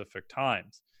specific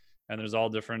times. And there's all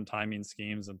different timing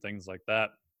schemes and things like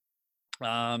that.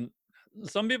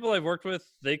 Some people I've worked with,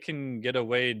 they can get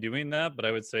away doing that, but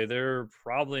I would say they're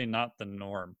probably not the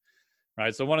norm,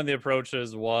 right? So one of the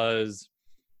approaches was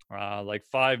like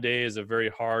 5 days of very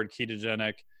hard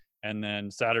ketogenic, and then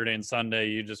Saturday and Sunday,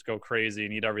 you just go crazy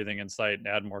and eat everything in sight and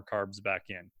add more carbs back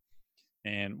in.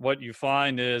 And what you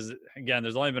find is, again,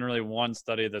 there's only been really one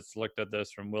study that's looked at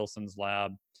this from Wilson's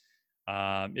lab.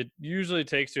 It usually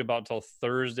takes you about till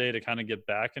Thursday to kind of get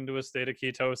back into a state of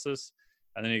ketosis,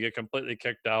 and then you get completely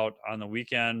kicked out on the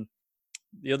weekend.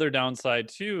 The other downside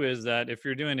too is that if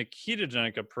you're doing a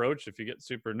ketogenic approach, if you get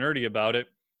super nerdy about it,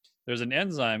 there's an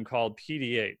enzyme called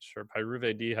PDH, or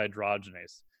pyruvate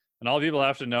dehydrogenase. And all people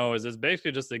have to know is it's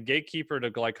basically just a gatekeeper to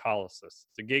glycolysis.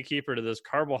 It's a gatekeeper to this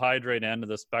carbohydrate end of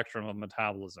the spectrum of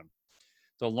metabolism.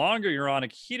 The longer you're on a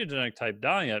ketogenic type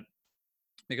diet,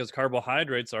 because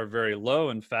carbohydrates are very low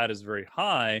and fat is very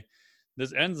high,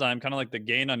 this enzyme, kind of like the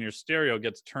gain on your stereo,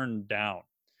 gets turned down,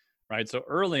 right? So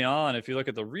early on, if you look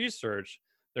at the research,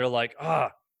 they're like,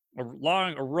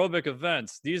 long aerobic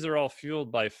events, these are all fueled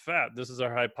by fat. This is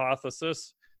our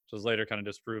hypothesis, which was later kind of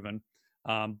disproven.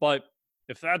 But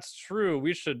if that's true,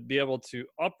 we should be able to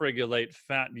upregulate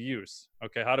fat use.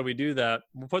 Okay, how do we do that?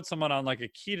 We'll put someone on like a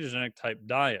ketogenic type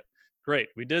diet. Great,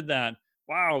 we did that.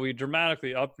 wow, we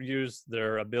dramatically upused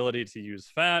their ability to use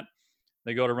fat.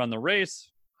 They go to run the race.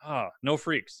 No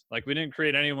freaks. Like we didn't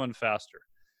create anyone faster.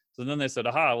 So then they said,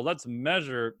 well, let's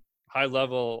measure high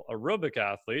level aerobic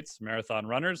athletes, marathon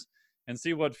runners, and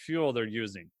see what fuel they're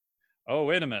using. Oh,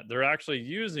 wait a minute. They're actually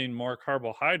using more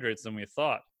carbohydrates than we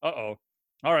thought. Uh-oh.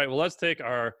 All right, well, let's take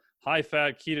our high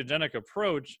fat ketogenic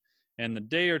approach, and the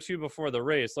day or two before the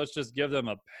race, let's just give them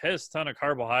a piss ton of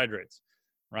carbohydrates,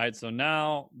 right? So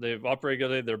now they've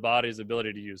upregulated their body's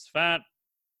ability to use fat.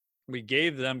 We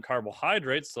gave them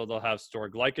carbohydrates, so they'll have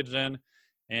stored glycogen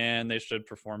and they should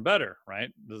perform better, right?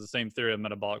 This is the same theory of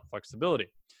metabolic flexibility.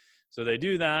 So they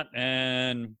do that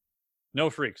and no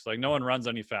freaks, like no one runs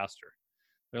any faster.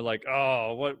 They're like,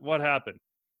 oh, what happened?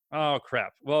 Oh,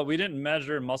 crap. Well, we didn't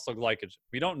measure muscle glycogen.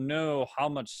 We don't know how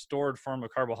much stored form of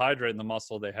carbohydrate in the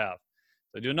muscle they have.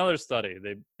 They do another study.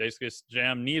 They basically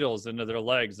jam needles into their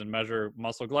legs and measure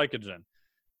muscle glycogen.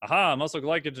 Muscle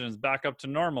glycogen is back up to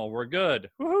normal. We're good.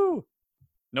 Woohoo!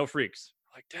 No freaks.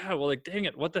 Like, dang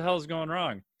it. What the hell is going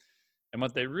wrong? And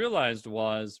what they realized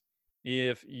was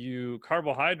if you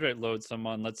carbohydrate load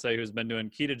someone, let's say who's been doing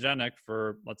ketogenic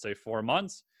for, let's say 4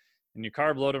 months, and you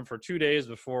carb load them for 2 days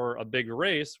before a big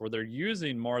race where they're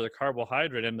using more of the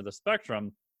carbohydrate into the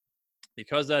spectrum,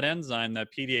 because that enzyme, that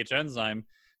PDH enzyme,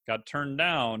 got turned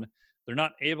down, they're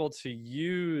not able to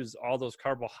use all those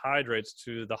carbohydrates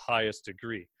to the highest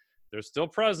degree. They're still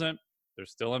present, they're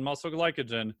still in muscle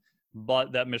glycogen,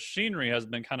 but that machinery has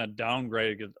been kind of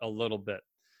downgraded a little bit.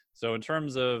 So in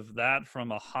terms of that,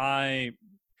 from a high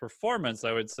performance,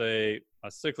 I would say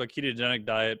a cyclic ketogenic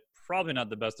diet, probably not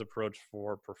the best approach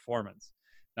for performance.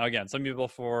 Now, again, some people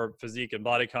for physique and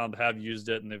body comp have used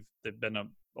it and they've been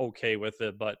okay with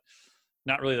it, but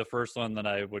not really the first one that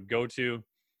I would go to.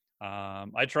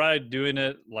 I tried doing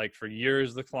it like for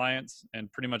years, the clients,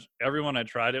 and pretty much everyone I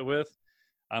tried it with,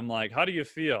 I'm like, how do you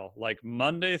feel? Like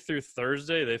Monday through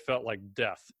Thursday, they felt like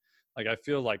death. Like I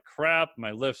feel like crap.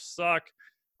 My lifts suck.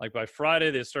 Like by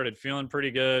Friday, they started feeling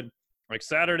pretty good. Like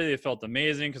Saturday, they felt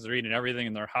amazing because they're eating everything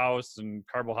in their house and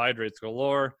carbohydrates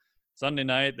galore. Sunday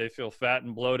night, they feel fat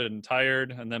and bloated and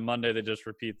tired. And then Monday, they just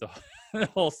repeat the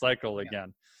whole cycle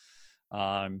again.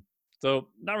 So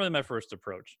not really my first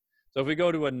approach. So if we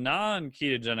go to a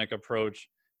non-ketogenic approach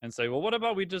and say, well, what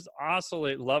about we just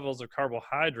oscillate levels of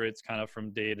carbohydrates kind of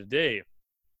from day to day?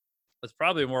 That's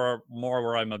probably more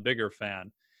where I'm a bigger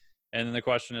fan. And then the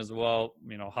question is, well,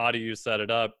 how do you set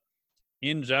it up?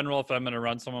 In general, if I'm going to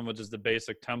run someone with just the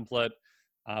basic template,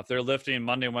 if they're lifting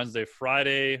Monday, Wednesday,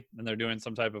 Friday, and they're doing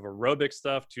some type of aerobic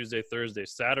stuff, Tuesday, Thursday,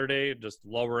 Saturday, just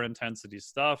lower intensity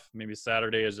stuff. Maybe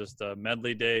Saturday is just a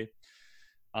medley day.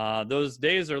 Those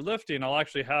days they're lifting, I'll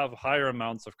actually have higher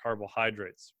amounts of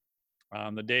carbohydrates.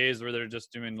 The days where they're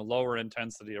just doing the lower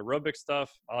intensity aerobic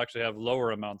stuff, I'll actually have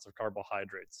lower amounts of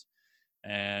carbohydrates.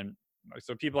 And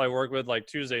so people I work with, like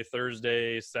Tuesday,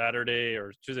 Thursday, Saturday,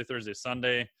 or Tuesday, Thursday,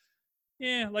 Sunday,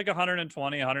 like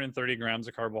 120, 130 grams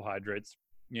of carbohydrates.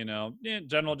 In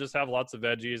general, just have lots of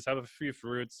veggies, have a few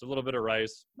fruits, a little bit of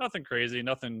rice, nothing crazy,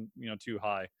 nothing, too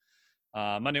high.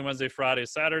 Monday, Wednesday, Friday,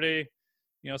 Saturday,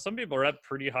 some people are at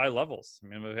pretty high levels. I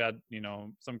mean, we've had,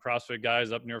 some CrossFit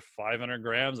guys up near 500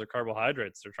 grams of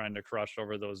carbohydrates they're trying to crush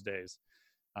over those days,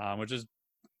 which is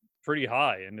pretty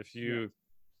high. And if you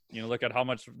look at how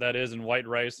much that is in white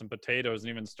rice and potatoes and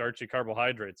even starchy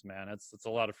carbohydrates, man, it's a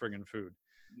lot of friggin' food.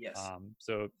 Yes.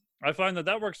 So I find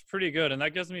that works pretty good, and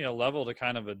that gives me a level to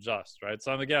kind of adjust, right?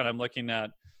 So I'm looking at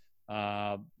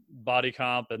body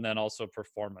comp and then also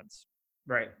performance.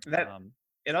 Right.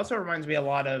 It also reminds me a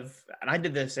lot of, and I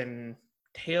did this in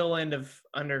tail end of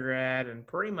undergrad and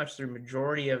pretty much through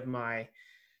majority of my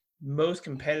most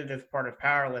competitive part of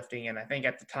powerlifting. And I think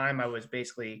at the time I was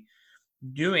basically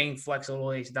doing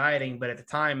flexible-based dieting, but at the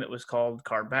time it was called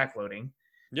carb backloading.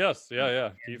 Yes. Yeah.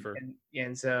 Kiefer.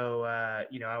 And so,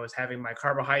 I was having my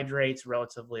carbohydrates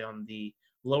relatively on the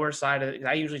lower side of it.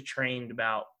 I usually trained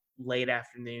about late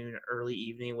afternoon, early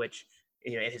evening, which,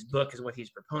 in his book is what he's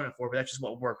a proponent for, but that's just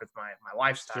what worked with my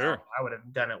lifestyle. Sure. I would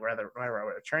have done it wherever I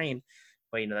would have trained.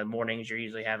 But, the mornings you're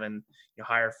usually having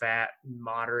higher fat,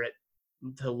 moderate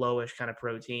to lowish kind of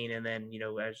protein. And then,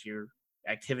 as your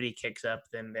activity kicks up,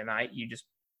 then you just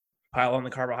pile on the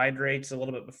carbohydrates a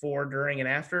little bit before, during, and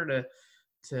after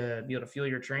to be able to fuel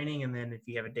your training. And then if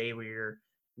you have a day where you're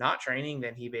not training,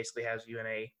 then he basically has you in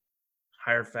a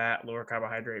higher fat, lower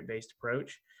carbohydrate based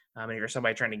approach. And if you're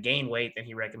somebody trying to gain weight, then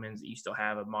he recommends that you still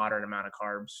have a moderate amount of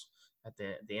carbs at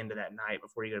the end of that night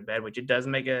before you go to bed, which it does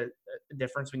make a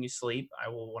difference when you sleep. I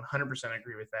will 100%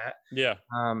 agree with that. Yeah.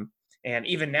 And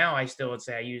even now I still would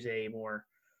say I use a more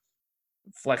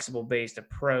flexible based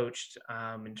approach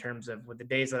in terms of with the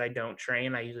days that I don't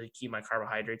train, I usually keep my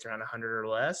carbohydrates around 100 or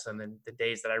less. And then the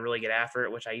days that I really get after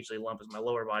it, which I usually lump as my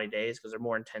lower body days because they're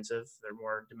more intensive, they're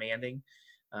more demanding.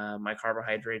 My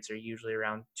carbohydrates are usually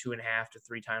around 2.5 to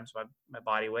 3 times my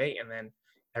body weight. And then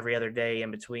every other day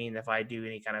in between, if I do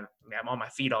any kind of, I mean, I'm on my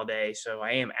feet all day. So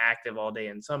I am active all day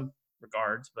in some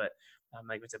regards, but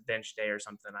like if it's a bench day or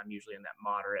something, I'm usually in that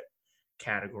moderate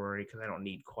category because I don't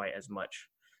need quite as much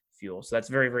fuel. So that's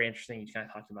very, very interesting. You kind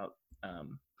of talked about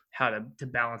how to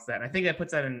balance that. And I think that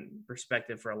puts that in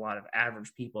perspective for a lot of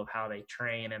average people of how they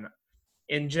train. And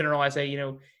in general, I say,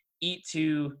 eat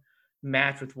to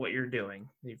match with what you're doing.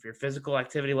 If your physical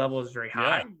activity level is very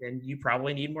high, Yeah. then you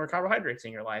probably need more carbohydrates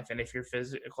in your life. And if your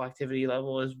physical activity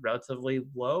level is relatively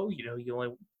low, you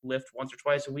only lift once or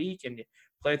twice a week and you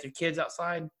play with your kids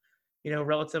outside,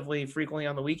 relatively frequently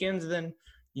on the weekends, then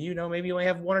maybe you only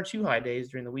have 1 or 2 high days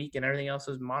during the week and everything else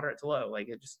is moderate to low. Like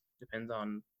it just depends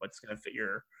on what's going to fit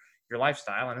your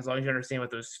lifestyle. And as long as you understand what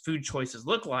those food choices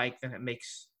look like, then it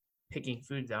makes picking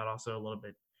foods out also a little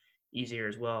bit easier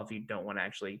as well if you don't want to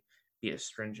actually be as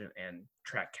stringent and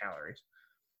track calories.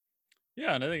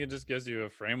 Yeah, and I think it just gives you a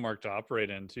framework to operate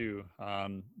in too.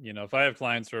 If I have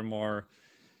clients who are more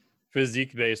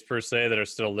physique based per se that are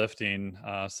still lifting,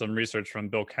 some research from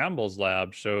Bill Campbell's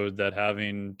lab showed that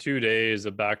having 2 days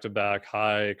of back to back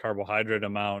high carbohydrate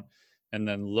amount and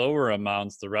then lower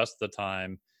amounts the rest of the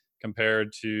time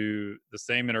compared to the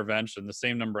same intervention, the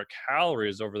same number of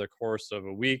calories over the course of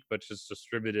a week, but just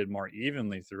distributed more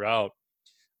evenly throughout.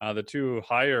 The two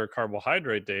higher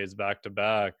carbohydrate days back to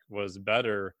back was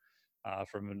better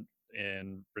from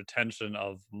in retention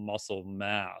of muscle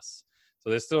mass. So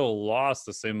they still lost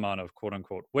the same amount of quote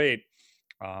unquote weight,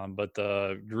 but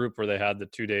the group where they had the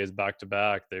 2 days back to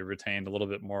back, they retained a little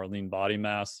bit more lean body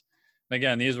mass. And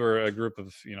again, these were a group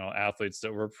of athletes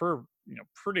that were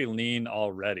pretty lean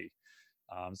already.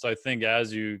 So I think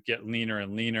as you get leaner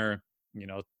and leaner,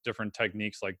 different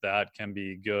techniques like that can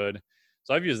be good.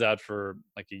 So I've used that for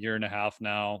like a year and a half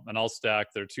now, and I'll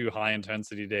stack their 2 high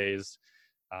intensity days.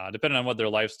 Depending on what their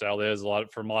lifestyle is,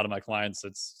 from a lot of my clients,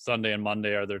 it's Sunday and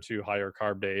Monday are their 2 higher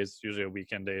carb days. Usually a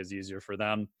weekend day is easier for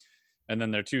them. And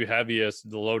then their 2 heaviest,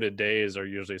 the loaded days are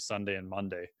usually Sunday and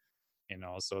Monday,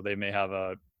 so they may have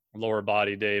a lower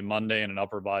body day Monday and an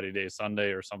upper body day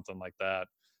Sunday or something like that.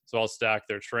 So I'll stack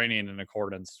their training in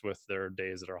accordance with their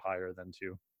days that are higher than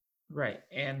 2. Right.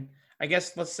 And I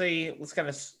guess let's kind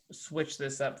of switch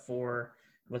this up for,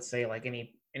 let's say, like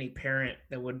any parent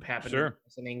that would happen to be Sure.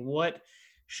 listening. What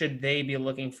should they be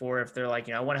looking for if they're like,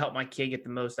 I want to help my kid get the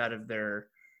most out of their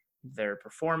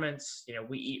performance?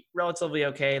 We eat relatively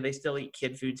okay. They still eat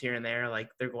kid foods here and there, like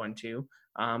they're going to,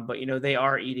 but they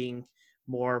are eating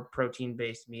more protein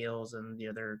based meals, and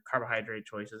their carbohydrate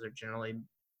choices are generally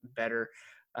better.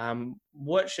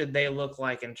 What should they look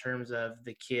like in terms of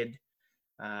the kid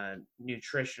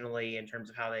nutritionally, in terms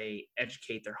of how they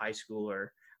educate their high schooler?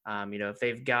 If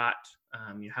they've got,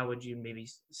 how would you maybe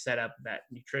set up that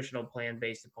nutritional plan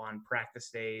based upon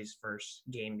practice days versus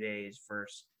game days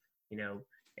versus,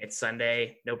 it's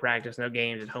Sunday, no practice, no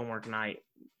games, it's homework night.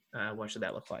 What should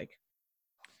that look like?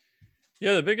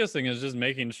 Yeah, the biggest thing is just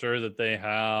making sure that they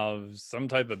have some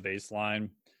type of baseline,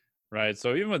 right?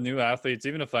 So even with new athletes,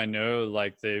 even if I know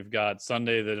like they've got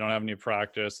Sunday, they don't have any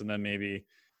practice, and then maybe,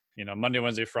 Monday,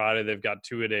 Wednesday, Friday, they've got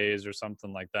 2-a-days or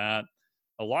something like that.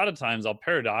 A lot of times I'll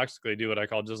paradoxically do what I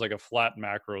call just like a flat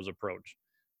macros approach.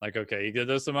 Like, okay, you get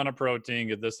this amount of protein,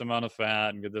 get this amount of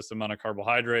fat, and get this amount of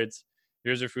carbohydrates.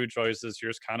 Here's your food choices.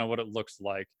 Here's kind of what it looks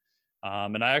like.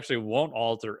 And I actually won't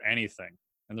alter anything.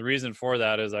 And the reason for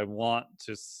that is I want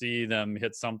to see them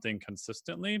hit something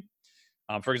consistently.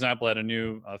 For example, I had a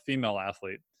new female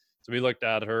athlete. So we looked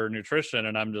at her nutrition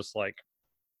and I'm just like,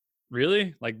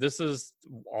 really? Like, this is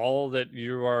all that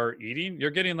you are eating? You're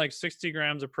getting like 60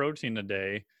 grams of protein a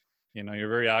day. You're a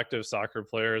very active soccer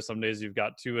player. Some days you've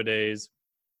got 2-a-days.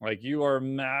 Like, you are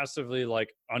massively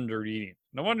like under eating.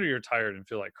 No wonder you're tired and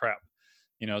feel like crap.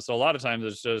 So a lot of times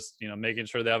it's just, making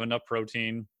sure they have enough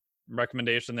protein.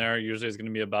 Recommendation there usually is going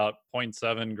to be about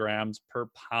 0.7 grams per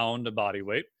pound of body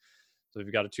weight. So if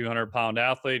you've got a 200-pound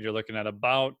athlete, you're looking at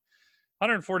about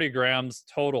 140 grams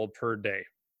total per day.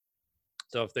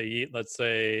 So if they eat, let's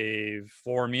say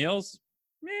 4 meals,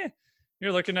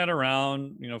 you're looking at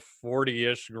around,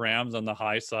 40-ish grams on the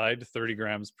high side, 30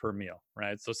 grams per meal,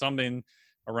 right? So something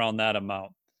around that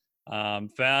amount.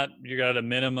 Fat, you got a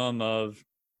minimum of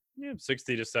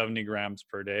 60 to 70 grams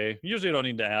per day. Usually you don't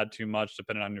need to add too much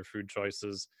depending on your food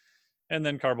choices. And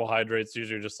then carbohydrates,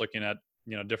 usually just looking at,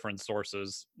 different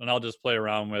sources. And I'll just play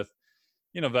around with,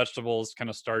 vegetables, kind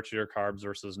of starchier carbs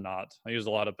versus not. I use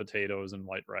a lot of potatoes and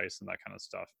white rice and that kind of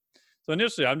stuff. So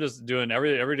initially, I'm just doing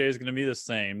every day is going to be the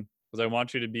same because I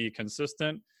want you to be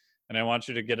consistent and I want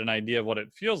you to get an idea of what it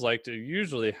feels like to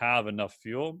usually have enough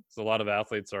fuel. Because a lot of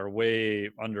athletes are way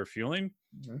under fueling.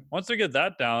 Mm-hmm. Once we get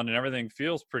that down and everything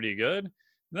feels pretty good,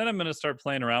 then I'm going to start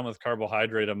playing around with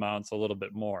carbohydrate amounts a little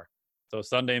bit more. So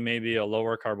Sunday may be a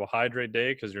lower carbohydrate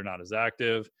day because you're not as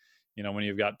active. When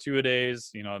you've got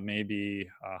 2-a-days, it may be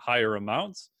higher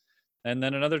amounts. And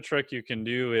then another trick you can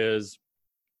do is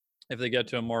if they get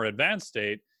to a more advanced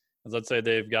state, let's say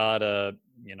they've got a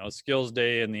skills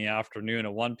day in the afternoon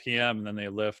at 1 p.m. and then they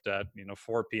lift at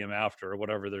 4 p.m. after, or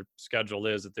whatever their schedule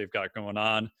is that they've got going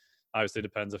on. Obviously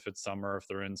depends if it's summer, if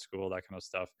they're in school, that kind of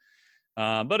stuff.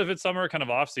 But if it's summer, kind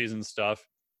of off-season stuff,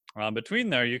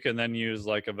 between there, you can then use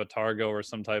like a Vitargo or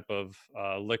some type of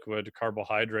liquid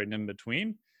carbohydrate in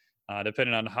between,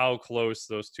 depending on how close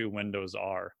those two windows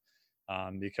are.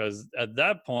 Because at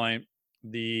that point,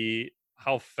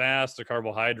 how fast the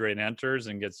carbohydrate enters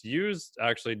and gets used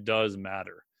actually does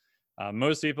matter.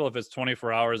 Most people, if it's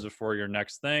 24 hours before your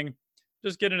next thing,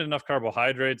 just get in enough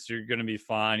carbohydrates, you're going to be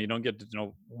fine. You don't get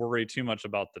to worry too much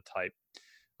about the type.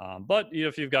 But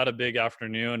if you've got a big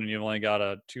afternoon and you've only got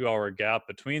a 2-hour gap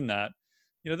between that,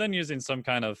 then using some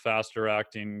kind of faster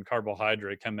acting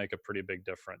carbohydrate can make a pretty big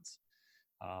difference.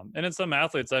 And in some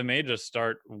athletes, I may just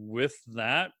start with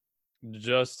that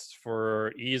just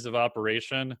for ease of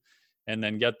operation and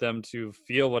then get them to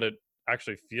feel what it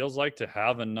actually feels like to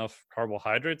have enough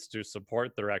carbohydrates to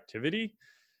support their activity.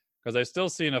 Because I still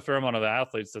see in a fair amount of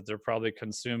athletes that they're probably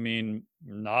consuming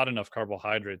not enough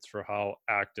carbohydrates for how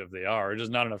active they are, or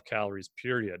just not enough calories,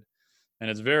 period. And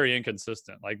it's very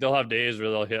inconsistent. Like they'll have days where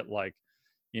they'll hit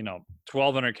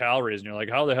 1,200 calories and you're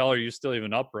like, how the hell are you still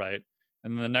even upright?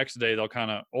 And then the next day they'll kind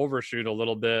of overshoot a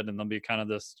little bit and there'll be kind of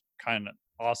this kind of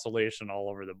oscillation all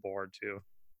over the board too.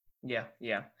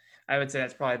 Yeah. I would say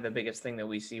that's probably the biggest thing that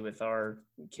we see with our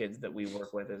kids that we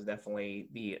work with is definitely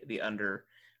the under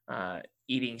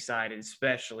eating side,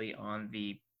 especially on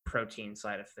the protein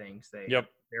side of things. They have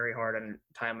very hard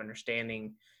time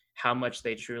understanding how much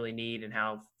they truly need and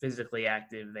how physically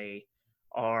active they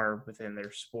are within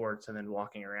their sports, and then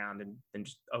walking around and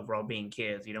just overall being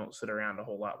kids. You don't sit around a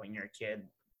whole lot when you're a kid.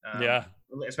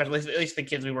 Especially at least the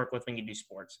kids we work with when you do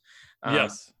sports.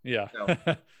 Yes. Yeah. So,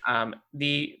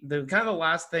 the kind of the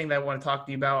last thing that I want to talk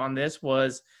to you about on this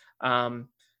was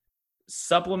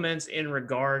supplements in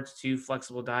regards to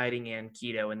flexible dieting and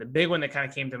keto. And the big one that kind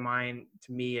of came to mind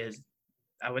to me is,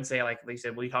 I would say, like you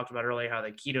said, we talked about earlier, how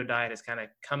the keto diet has kind of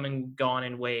come and gone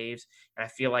in waves. And I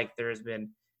feel like there's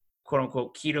been quote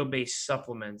unquote keto-based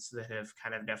supplements that have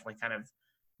definitely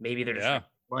maybe they're just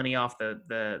money off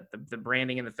the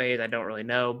branding and the phase. I don't really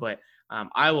know, but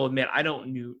I will admit I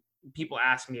don't know. People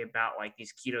ask me about like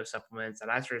these keto supplements,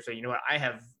 and I sort of say, you know what, I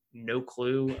have no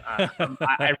clue.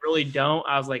 I really don't.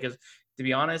 I was like, to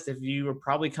be honest, if you were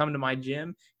probably come to my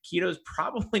gym, keto is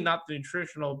probably not the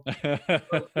nutritional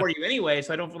for you anyway.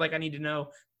 So I don't feel like I need to know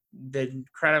the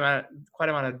quite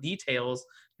amount of details.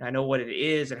 I know what it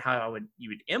is and how you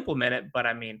would implement it, but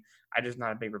I mean, I'm just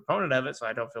not a big proponent of it, so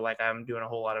I don't feel like I'm doing a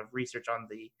whole lot of research on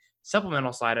the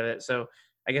supplemental side of it. So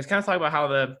I guess kind of talk about how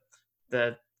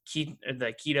the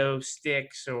keto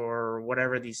sticks or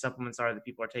whatever these supplements are that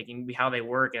people are taking, how they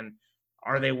work, and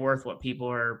are they worth what people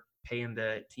are paying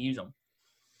to use them?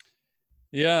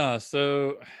 Yeah.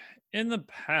 So in the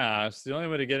past, the only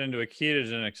way to get into a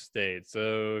ketogenic state.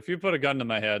 So if you put a gun to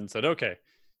my head and said, okay,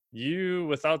 you,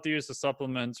 without the use of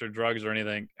supplements or drugs or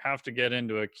anything, have to get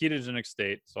into a ketogenic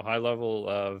state, so high level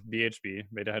of BHB,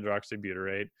 beta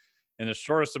hydroxybutyrate, in the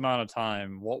shortest amount of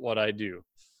time, what would I do?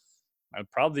 I'd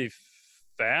probably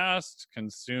fast,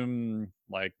 consume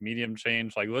like medium chain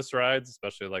triglycerides,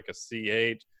 especially like a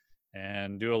C8,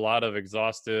 and do a lot of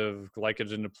exhaustive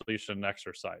glycogen depletion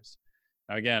exercise.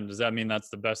 Now, again, does that mean that's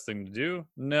the best thing to do?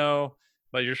 No.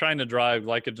 But you're trying to drive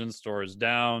glycogen stores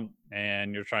down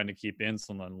and you're trying to keep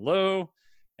insulin low.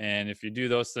 And if you do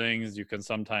those things, you can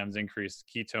sometimes increase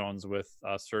ketones with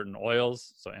certain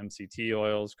oils. So MCT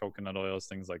oils, coconut oils,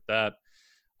 things like that.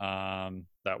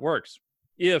 That works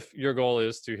if your goal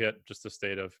is to hit just a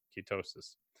state of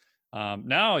ketosis.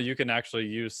 Now you can actually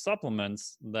use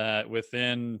supplements that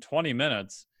within 20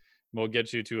 minutes will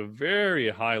get you to a very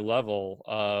high level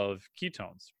of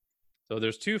ketones. So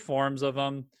there's two forms of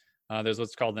them. There's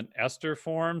what's called an ester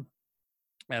form,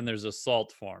 and there's a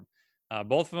salt form.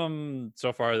 Both of them,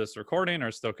 so far this recording,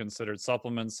 are still considered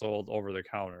supplements sold over the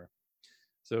counter.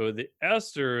 So the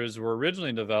esters were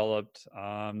originally developed,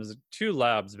 there's two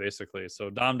labs basically. So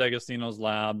Dom D'Agostino's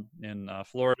lab in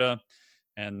Florida,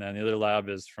 And then the other lab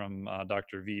is from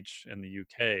Dr. Veach in the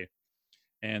UK.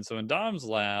 And so in Dom's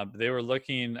lab, they were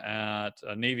looking at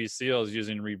Navy SEALs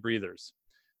using rebreathers.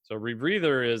 So a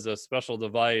rebreather is a special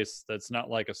device that's not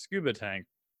like a scuba tank,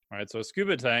 right? So a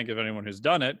scuba tank, if anyone who's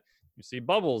done it, you see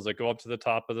bubbles that go up to the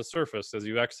top of the surface as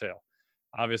you exhale.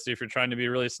 Obviously, if you're trying to be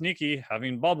really sneaky,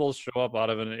 having bubbles show up out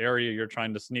of an area you're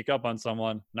trying to sneak up on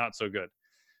someone, not so good.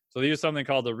 So they use something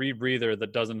called a rebreather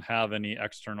that doesn't have any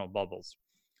external bubbles.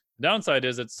 The downside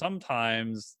is that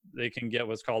sometimes they can get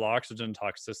what's called oxygen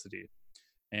toxicity,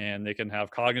 and they can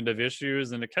have cognitive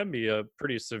issues, and it can be a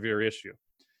pretty severe issue.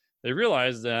 They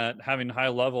realized that having high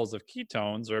levels of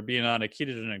ketones or being on a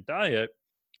ketogenic diet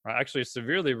actually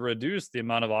severely reduced the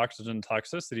amount of oxygen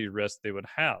toxicity risk they would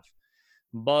have.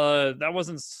 But that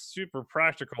wasn't super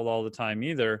practical all the time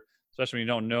either, especially when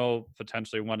you don't know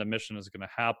potentially when a mission is going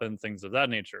to happen, things of that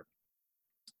nature.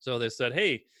 So they said,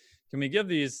 hey, can we give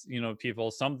these people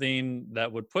something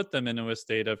that would put them into a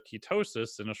state of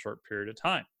ketosis in a short period of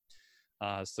time?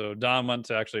 So Dom went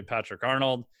to actually Patrick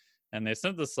Arnold, and they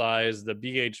synthesized the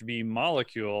BHB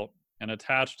molecule and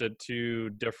attached it to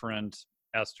different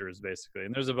esters, basically.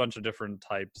 And there's a bunch of different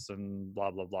types and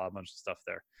blah, blah, blah, a bunch of stuff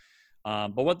there.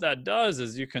 But what that does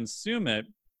is you consume it,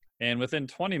 and within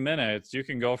 20 minutes, you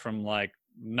can go from like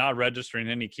not registering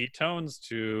any ketones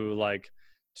to like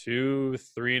 2,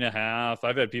 3.5.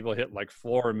 I've had people hit like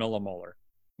 4 millimolar,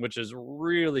 which is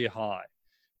really high,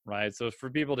 right? So for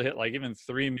people to hit like even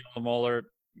 3 millimolar,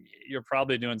 you're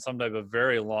probably doing some type of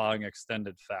very long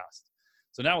extended fast.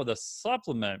 So now with a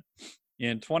supplement,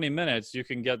 in 20 minutes, you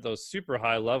can get those super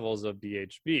high levels of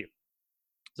BHB.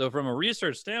 So from a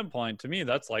research standpoint, to me,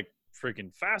 that's like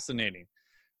freaking fascinating,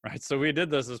 right? So we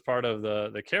did this as part of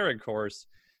the Carrot course.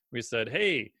 We said,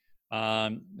 hey,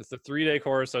 it's a 3-day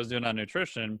course I was doing on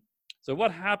nutrition. So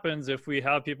what happens if we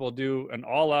have people do an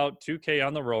all-out 2K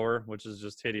on the rower, which is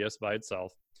just hideous by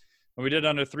itself? And we did it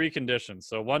under 3 conditions.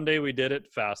 So one day we did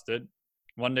it fasted.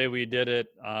 One day we did it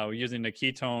using a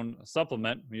ketone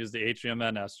supplement. We used the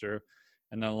HVMN ester.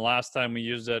 And then the last time we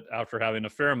used it after having a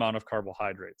fair amount of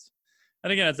carbohydrates.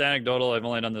 And again, it's anecdotal. I've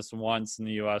only done this once in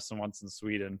the US and once in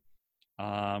Sweden.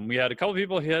 We had a couple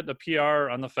people hit a PR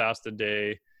on the fasted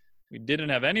day. We didn't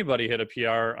have anybody hit a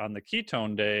PR on the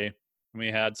ketone day. And we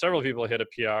had several people hit a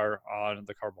PR on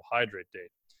the carbohydrate day.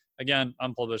 Again,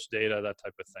 unpublished data, that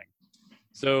type of thing.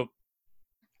 So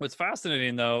what's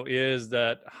fascinating, though, is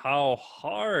that how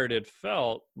hard it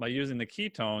felt by using the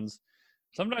ketones.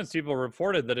 Sometimes people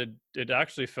reported that it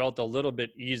actually felt a little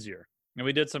bit easier. And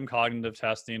we did some cognitive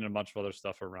testing and a bunch of other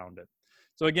stuff around it.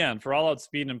 So again, for all out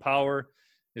speed and power,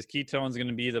 is ketones going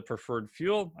to be the preferred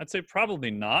fuel? I'd say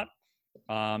probably not.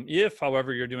 If,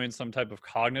 however, you're doing some type of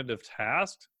cognitive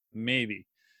task, maybe.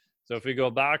 So if we go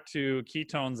back to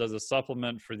ketones as a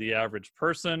supplement for the average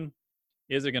person,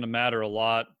 is it going to matter a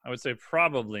lot? I would say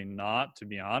probably not, to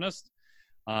be honest.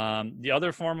 The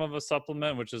other form of a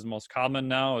supplement, which is most common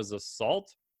now, is a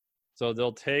salt. So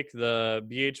they'll take the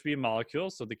BHB molecule,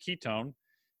 so the ketone,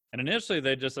 and initially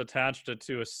they just attached it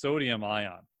to a sodium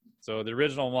ion. So the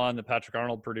original one that Patrick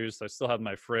Arnold produced, I still have in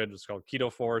my fridge, it's called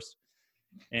Keto Force.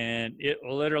 And it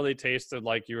literally tasted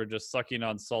like you were just sucking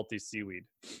on salty seaweed.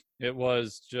 It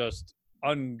was just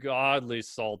ungodly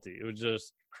salty. It was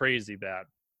just crazy bad.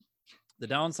 The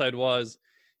downside was,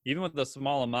 even with the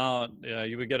small amount,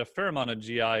 you would get a fair amount of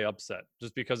GI upset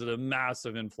just because of the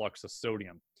massive influx of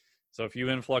sodium. So if you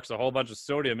influx a whole bunch of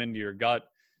sodium into your gut,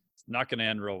 it's not going to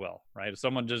end real well, right? If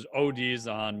someone just ODs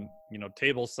on,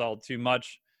 table salt too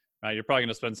much, you're probably going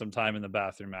to spend some time in the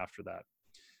bathroom after that.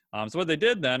 So what they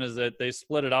did then is that they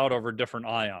split it out over different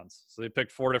ions. So they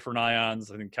picked 4 different ions,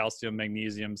 I think calcium,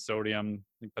 magnesium, sodium,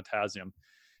 potassium.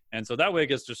 And so that way it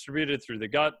gets distributed through the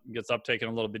gut, gets uptaken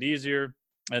a little bit easier,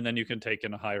 and then you can take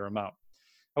in a higher amount.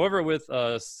 However, with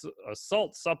a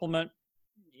salt supplement,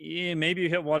 maybe you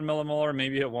hit 1 millimolar,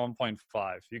 maybe you hit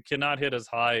 1.5. You cannot hit as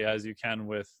high as you can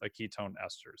with a ketone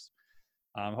esters.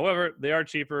 However, they are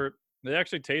cheaper. They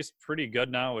actually taste pretty good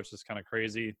now, which is kind of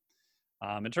crazy.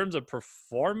 In terms of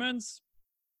performance,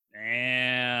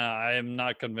 I am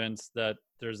not convinced that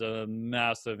there's a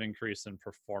massive increase in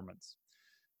performance.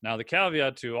 Now, the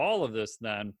caveat to all of this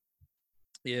then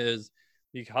is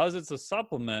because it's a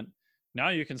supplement, now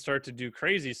you can start to do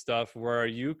crazy stuff where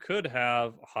you could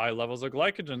have high levels of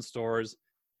glycogen stores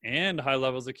and high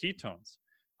levels of ketones.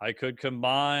 I could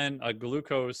combine a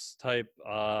glucose type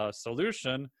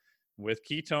solution with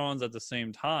ketones at the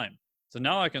same time. So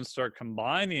now I can start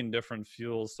combining different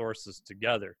fuel sources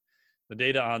together. The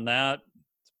data on that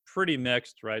is pretty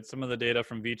mixed, right? Some of the data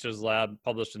from Veach's lab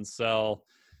published in Cell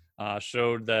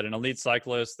showed that in elite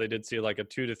cyclists, they did see like a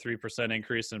 2 to 3%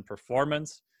 increase in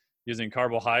performance. using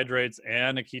carbohydrates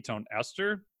and a ketone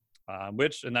ester,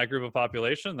 which in that group of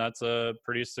population, that's a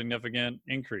pretty significant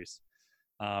increase.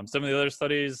 Some of the other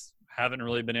studies haven't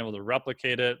really been able to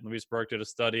replicate it. Louise Burke did a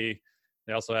study.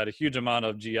 They also had a huge amount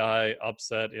of GI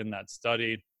upset in that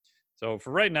study. So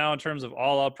for right now, in terms of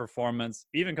all-out performance,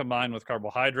 even combined with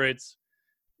carbohydrates,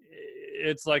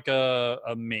 it's like a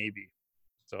maybe.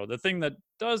 So the thing that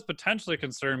does potentially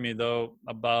concern me, though,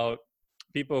 about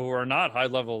people who are not high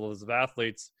levels of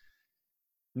athletes,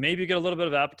 maybe you get a little bit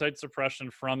of appetite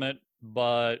suppression from it,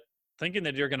 but thinking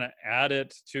that you're going to add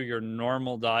it to your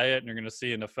normal diet and you're going to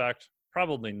see an effect,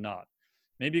 probably not.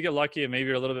 Maybe you get lucky and maybe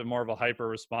you're a little bit more of a hyper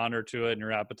responder to it and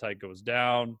your appetite goes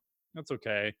down. That's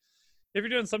okay. If you're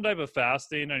doing some type of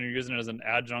fasting and you're using it as an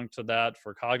adjunct to that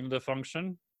for cognitive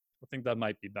function, I think that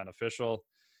might be beneficial.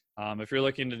 If you're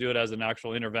looking to do it as an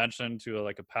actual intervention to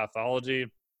like a pathology,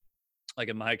 like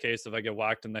in my case, if I get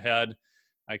whacked in the head,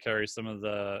 I carry some of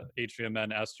the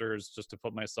HVMN esters just to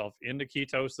put myself into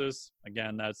ketosis.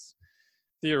 Again, that's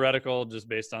theoretical, just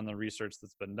based on the research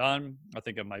that's been done. I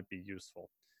think it might be useful.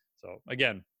 So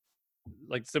again,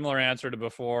 like similar answer to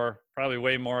before, probably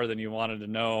way more than you wanted to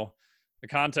know. The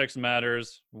context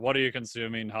matters. What are you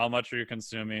consuming? How much are you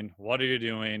consuming? What are you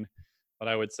doing? But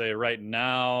I would say right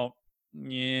now,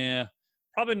 yeah,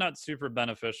 probably not super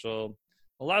beneficial.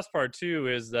 The last part too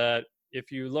is that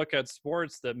if you look at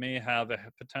sports that may have a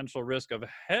potential risk of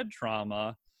head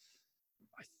trauma,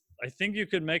 I think you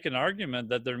could make an argument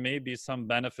that there may be some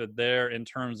benefit there in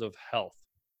terms of health,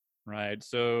 right?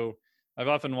 So I've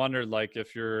often wondered, like,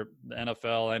 if you're the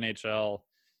NFL, NHL,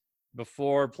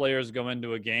 before players go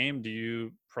into a game, do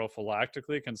you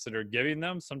prophylactically consider giving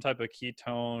them some type of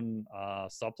ketone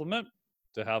supplement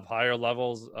to have higher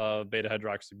levels of beta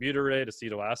hydroxybutyrate,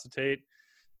 acetoacetate,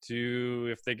 to,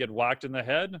 if they get whacked in the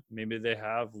head, maybe they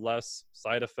have less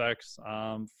side effects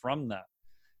from that.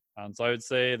 So I would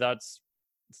say that's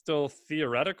still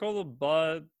theoretical,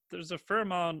 but there's a fair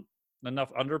amount,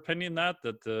 enough underpinning that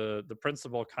the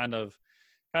principle kind of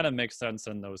makes sense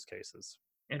in those cases.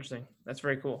 Interesting. That's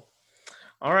very cool.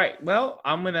 All right. Well,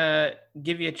 I'm going to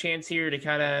give you a chance here to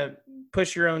kind of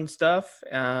push your own stuff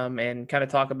and kind of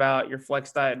talk about your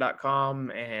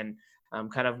flexdiet.com and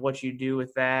kind of what you do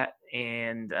with that,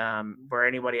 and where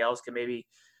anybody else can maybe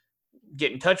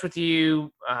get in touch with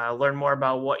you, learn more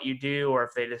about what you do, or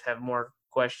if they just have more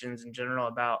questions in general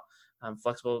about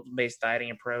flexible-based dieting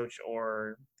approach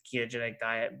or ketogenic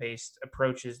diet-based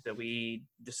approaches that we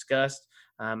discussed,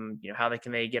 how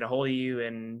they get a hold of you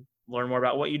and learn more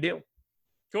about what you do.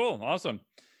 Cool. Awesome.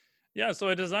 Yeah. So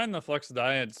I designed the Flex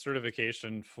Diet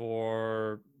certification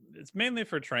it's mainly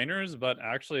for trainers, but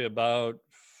actually about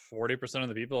 40% of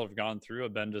the people have gone through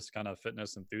have been just kind of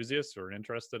fitness enthusiasts who are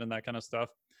interested in that kind of stuff.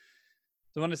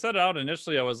 So when I set it out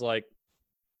initially, I was like,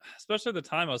 especially at the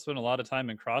time, I was spending a lot of time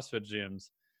in CrossFit gyms.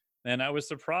 And I was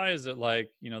surprised that,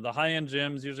 like, the high-end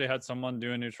gyms usually had someone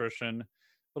doing nutrition,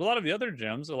 but a lot of the other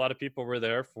gyms, a lot of people were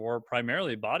there for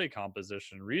primarily body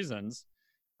composition reasons.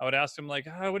 I would ask them, like,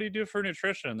 what do you do for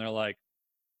nutrition? They're like,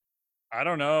 I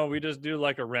don't know. We just do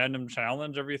like a random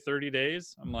challenge every 30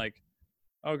 days. I'm like,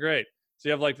 oh, great. So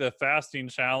you have like the fasting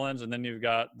challenge, and then you've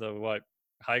got the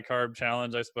high carb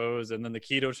challenge, I suppose, and then the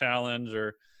keto challenge,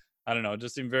 or I don't know, it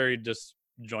just seemed very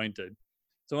disjointed.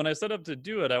 So when I set up to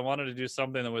do it, I wanted to do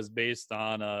something that was based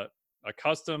on a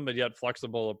custom but yet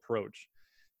flexible approach.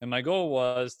 And my goal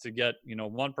was to get,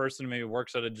 one person who maybe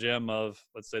works at a gym of,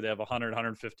 let's say they have 100,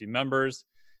 150 members,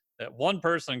 that one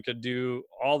person could do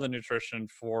all the nutrition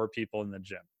for people in the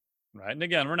gym, right? And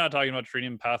again, we're not talking about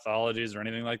treating pathologies or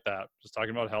anything like that, just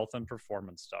talking about health and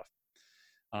performance stuff.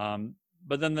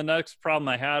 But then the next problem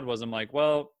I had was, I'm like,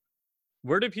 well,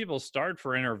 where do people start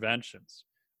for interventions,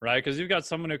 right? Because you've got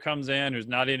someone who comes in who's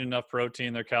not eating enough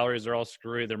protein, their calories are all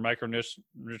screwy, their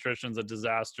micronutrition's a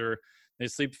disaster, they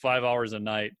sleep 5 hours a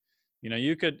night.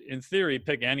 You could, in theory,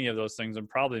 pick any of those things and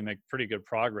probably make pretty good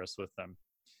progress with them.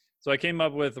 So I came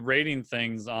up with rating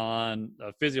things on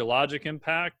physiologic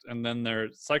impact and then their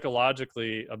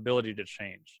psychologically ability to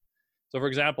change. So for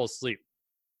example, sleep,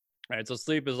 right? So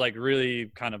sleep is like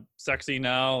really kind of sexy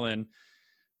now, and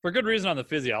for good reason on the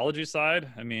physiology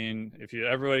side. I mean, if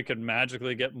everybody could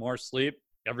magically get more sleep,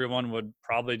 everyone would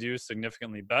probably do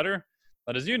significantly better.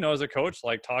 But as you know, as a coach,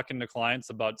 like talking to clients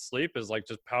about sleep is like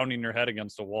just pounding your head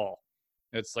against a wall.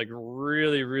 It's like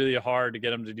really, really hard to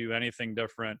get them to do anything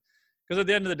different. Because at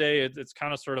the end of the day, it's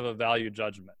kind of sort of a value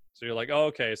judgment. So you're like, oh,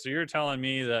 okay, so you're telling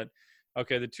me that,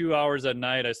 okay, the 2 hours at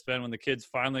night I spend when the kids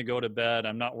finally go to bed,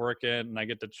 I'm not working, and I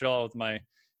get to chill out with my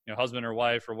husband or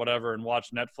wife or whatever and watch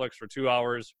Netflix for 2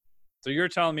 hours. So you're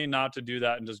telling me not to do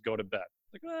that and just go to bed.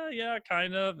 Like, yeah,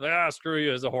 kind of. Screw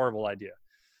you, is a horrible idea.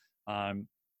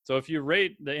 So if you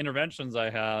rate the interventions I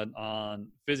had on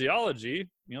physiology,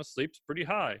 sleep's pretty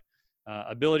high.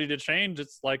 Ability to change,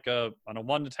 it's like on a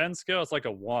 1 to 10 scale, it's like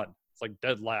a 1. It's like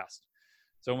dead last.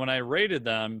 So when I rated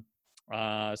them,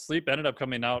 sleep ended up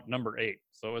coming out number 8.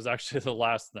 So it was actually the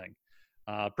last thing.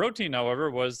 Protein, however,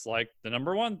 was like the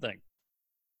number 1 thing.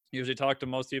 Usually talk to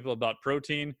most people about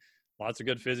protein. Lots of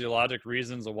good physiologic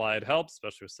reasons of why it helps,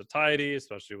 especially with satiety,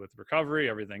 especially with recovery,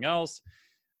 everything else.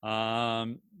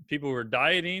 People who are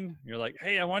dieting, you're like,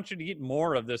 hey, I want you to eat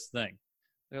more of this thing.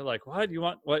 They're like, what? You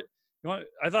want?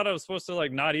 I thought I was supposed to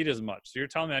like not eat as much. So you're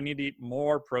telling me I need to eat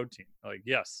more protein. Like,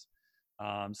 yes.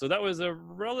 So that was a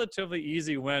relatively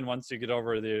easy win once you get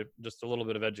over just a little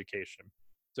bit of education.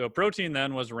 So protein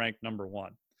then was ranked number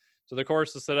 1. So the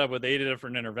course is set up with 8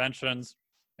 different interventions,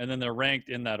 and then they're ranked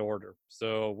in that order.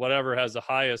 So whatever has the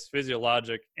highest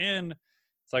physiologic and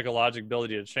psychologic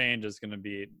ability to change is going to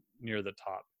be near the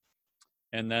top.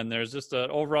 And then there's just an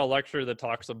overall lecture that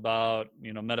talks about,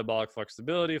 metabolic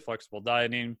flexibility, flexible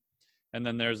dieting. And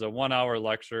then there's a 1-hour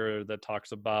lecture that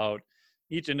talks about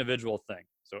each individual thing.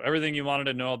 So everything you wanted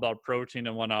to know about protein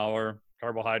in 1 hour,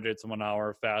 carbohydrates in 1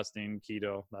 hour, fasting,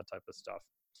 keto, that type of stuff.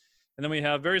 And then we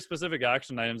have very specific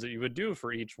action items that you would do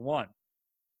for each one.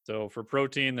 So for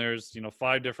protein, there's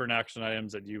 5 different action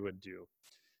items that you would do.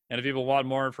 And if people want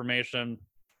more information,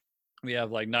 we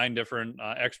have like 9 different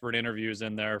expert interviews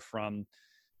in there from,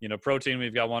 protein.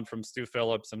 We've got one from Stu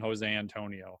Phillips and Jose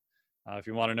Antonio. If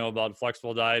you want to know about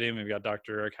flexible dieting, we've got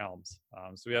Dr. Eric Helms.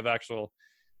 So we have actual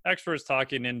experts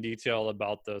talking in detail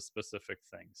about the specific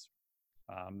things.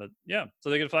 But yeah,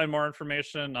 so they can find more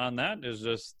information on that is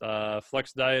just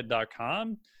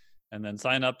flexdiet.com, and then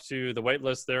sign up to the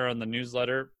waitlist there on the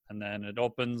newsletter. And then it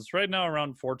opens right now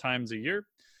around 4 times a year.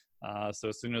 So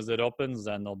as soon as it opens,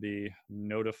 then they'll be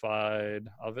notified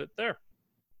of it there.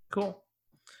 Cool.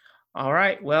 All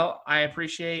right. Well, I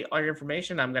appreciate all your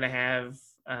information. I'm going to have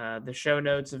the show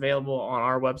notes available on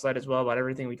our website as well about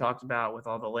everything we talked about, with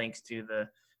all the links to the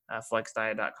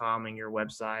flexdiet.com and your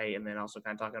website, and then also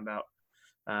kind of talking about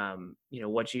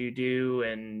what you do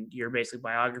and your basic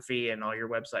biography and all your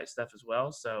website stuff as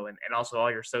well. So, and also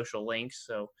all your social links.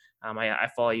 So I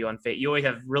follow you on Facebook. You always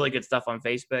have really good stuff on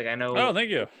Facebook. I know. Oh, thank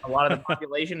you. A lot of the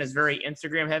population is very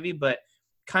Instagram heavy, but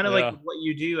kind of like what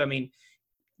you do. I mean,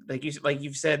 like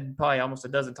you've said probably almost a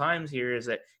dozen times here, is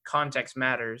that context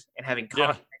matters, and having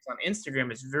context on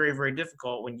Instagram is very, very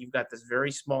difficult when you've got this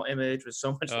very small image with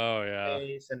so much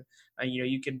space. And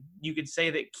you could say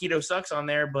that keto sucks on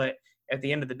there, but at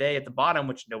the end of the day, at the bottom,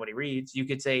 which nobody reads, you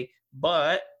could say,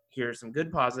 but here's some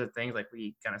good positive things, like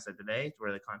we kind of said today,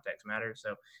 where the context matters.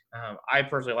 So I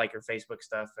personally like your Facebook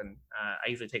stuff, and I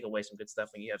usually take away some good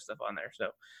stuff when you have stuff on there. So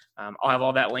I'll have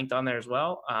all that linked on there as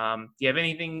well. Do you have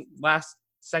anything last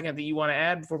second that you want to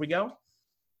add before we go?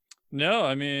 No,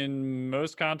 I mean,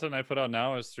 most content I put out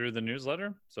now is through the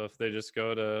newsletter. So if they just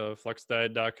go to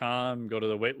flexdiet.com, go to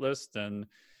the wait list, and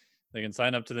they can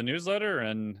sign up to the newsletter,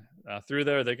 and through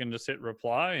there, they can just hit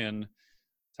reply and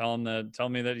tell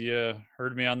me that you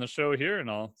heard me on the show here,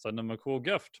 and I'll send them a cool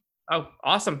gift. Oh,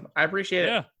 awesome. I appreciate it.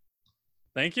 Yeah.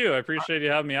 Thank you. I appreciate you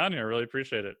having me on here. Really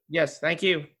appreciate it. Yes. Thank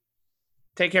you.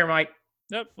 Take care, Mike.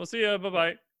 Yep. We'll see you.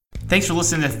 Bye-bye. Thanks for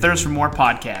listening to Thirst for More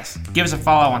podcast. Give us a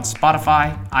follow on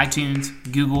Spotify, iTunes,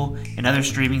 Google, and other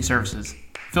streaming services.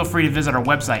 Feel free to visit our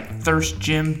website,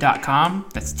 thirstgym.com.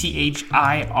 That's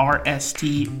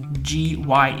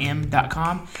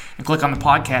THIRSTGYM.com. And click on the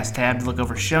podcast tab to look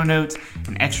over show notes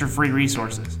and extra free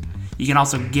resources. You can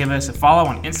also give us a follow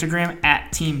on Instagram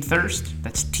at Team Thirst.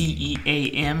 That's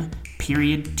TEAM_THIRST.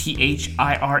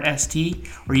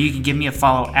 Or you can give me a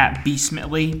follow at B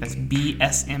Smitley. That's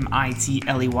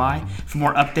BSMITLEY for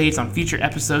more updates on future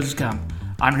episodes to come.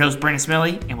 I'm your host, Brandon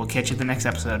Smitley, and we'll catch you at the next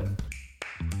episode.